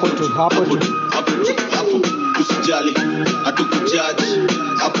 Hapo tu. Tusijali, hatukujudge.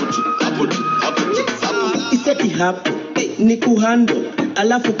 Hapo tu. Iseti hapo ni kuhando,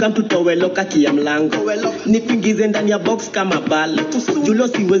 alafu kamtutoweloka kia mlango, nikuingize ndani ya box kama balo. Julo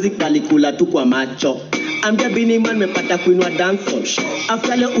siwezi kalikula tu kwa macho. Ambia Biniman mepata kuinua dancehall.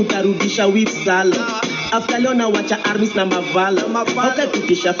 After leo utarudisha whip salo. After leo na wacha armies na mavala. Hata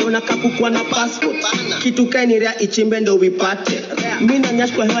tukisha fona kapukua na passport. Kitu kaini rea ichimbe ndo wipate. Mina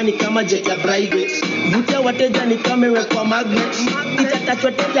nyash kwa hewa ni kama jet ya private. Vutia wateja ni kama wekwa magnet.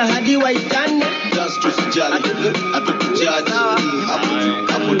 Itatachwa teja hadi waitane. Just tusijali, hatukujudge.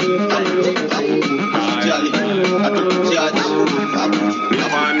 Hapo tu. Tusijali, hatukujudge.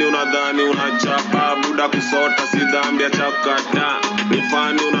 Nifani unadhani unachapa, buda kusota si dhambi ya chakata.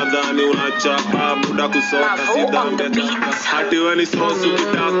 Nifani unadhani unachapa, buda kusota si dhambi ya chakata. Hati we ni sosu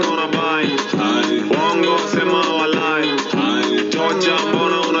kitaka unabai, bongo sema walai. Chocha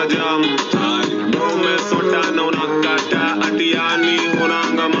mbona unajamu, bome sota na unakata. Hati yani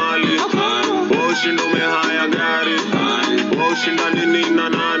unanga mali, ushinda umehaya gari, ushinda nini na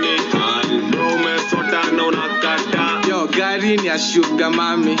nani. Bome sota na unakata. Yo, gari ni ya sugar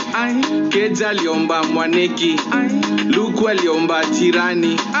mami, Keja aliomba mwaneki, Luku aliomba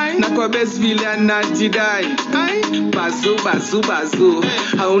tirani, na kwa best vile anajidai. Bazu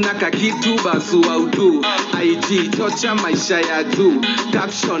hauna kakitu, bazu autu. IG chocha maisha ya juu,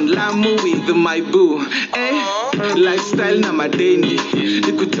 caption Lamu with my boo. Lifestyle na madeni,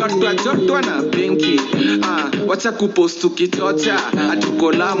 nikuchotwa na benki. Wacha kupost ukichocha,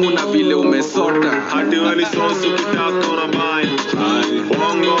 atuko Lamu na vile umesota. Hadi we ni sosu kitaka unabai,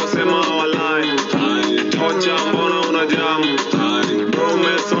 bongo sema walai. Chocha mbona unajamu,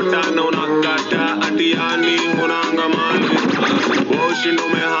 bome sota na unakata. Ati yani unanga mali, ushinda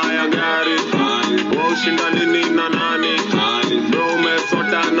umehaya gari, ushinda nini na nani. Bome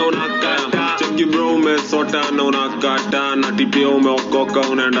sota na unakata. Cheki bro umesota na unakata. Na tipia umeokoka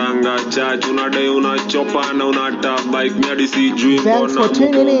unaendanga church. Unadai unachopa na unata bike. Miadi sijui mbona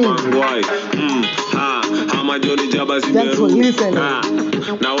why. Hama Johnny Jabba zimeru.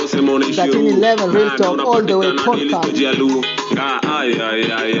 Na usema unaishiru. 1311 Real Talk all the way podcast.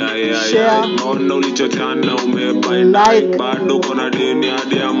 Share, Ona ulichochana umebai. like, Bado kona deni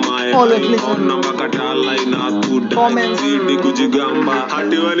hadi ya mae. always listen, Ona mbakata line akuda. comment. Zidi kujigamba.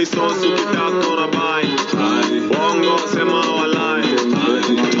 Hadi we ni sosu kitaka unabai, bongo sema walai.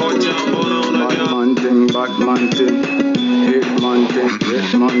 Chocha mbona unajamu. Batman thing, Hitman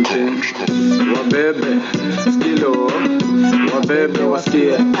thing, wabebe, skilo, wabebe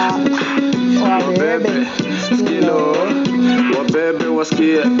wasikie, wabebe, skilo, wabebe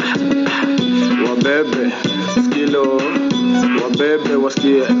wasikie, wabebe skilo, wabebe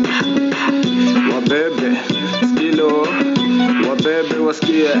wasikie, wabebe skilo, wabebe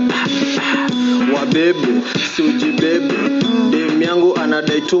wasikie, wabebe sujibebe. Dem yangu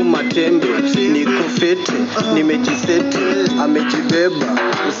anadai tu matembe, niko fete, nimejisete, amejibeba,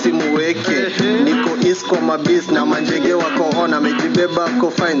 usimuweke. Niko isko mabis na manjege wako on, amejibeba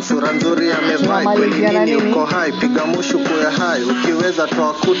ako fine, sura nzuri amevai, kweli nini uko high, piga mushu kuya high, ukiweza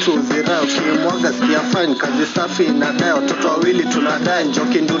toa kutu uzirai, ukimwaga sikia fine, kazi safi inadai, watoto wawili tunadai,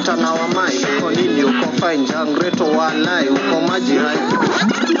 njoki nduta na wamai, uko nini uko fine, jangreto walai, uko maji hai.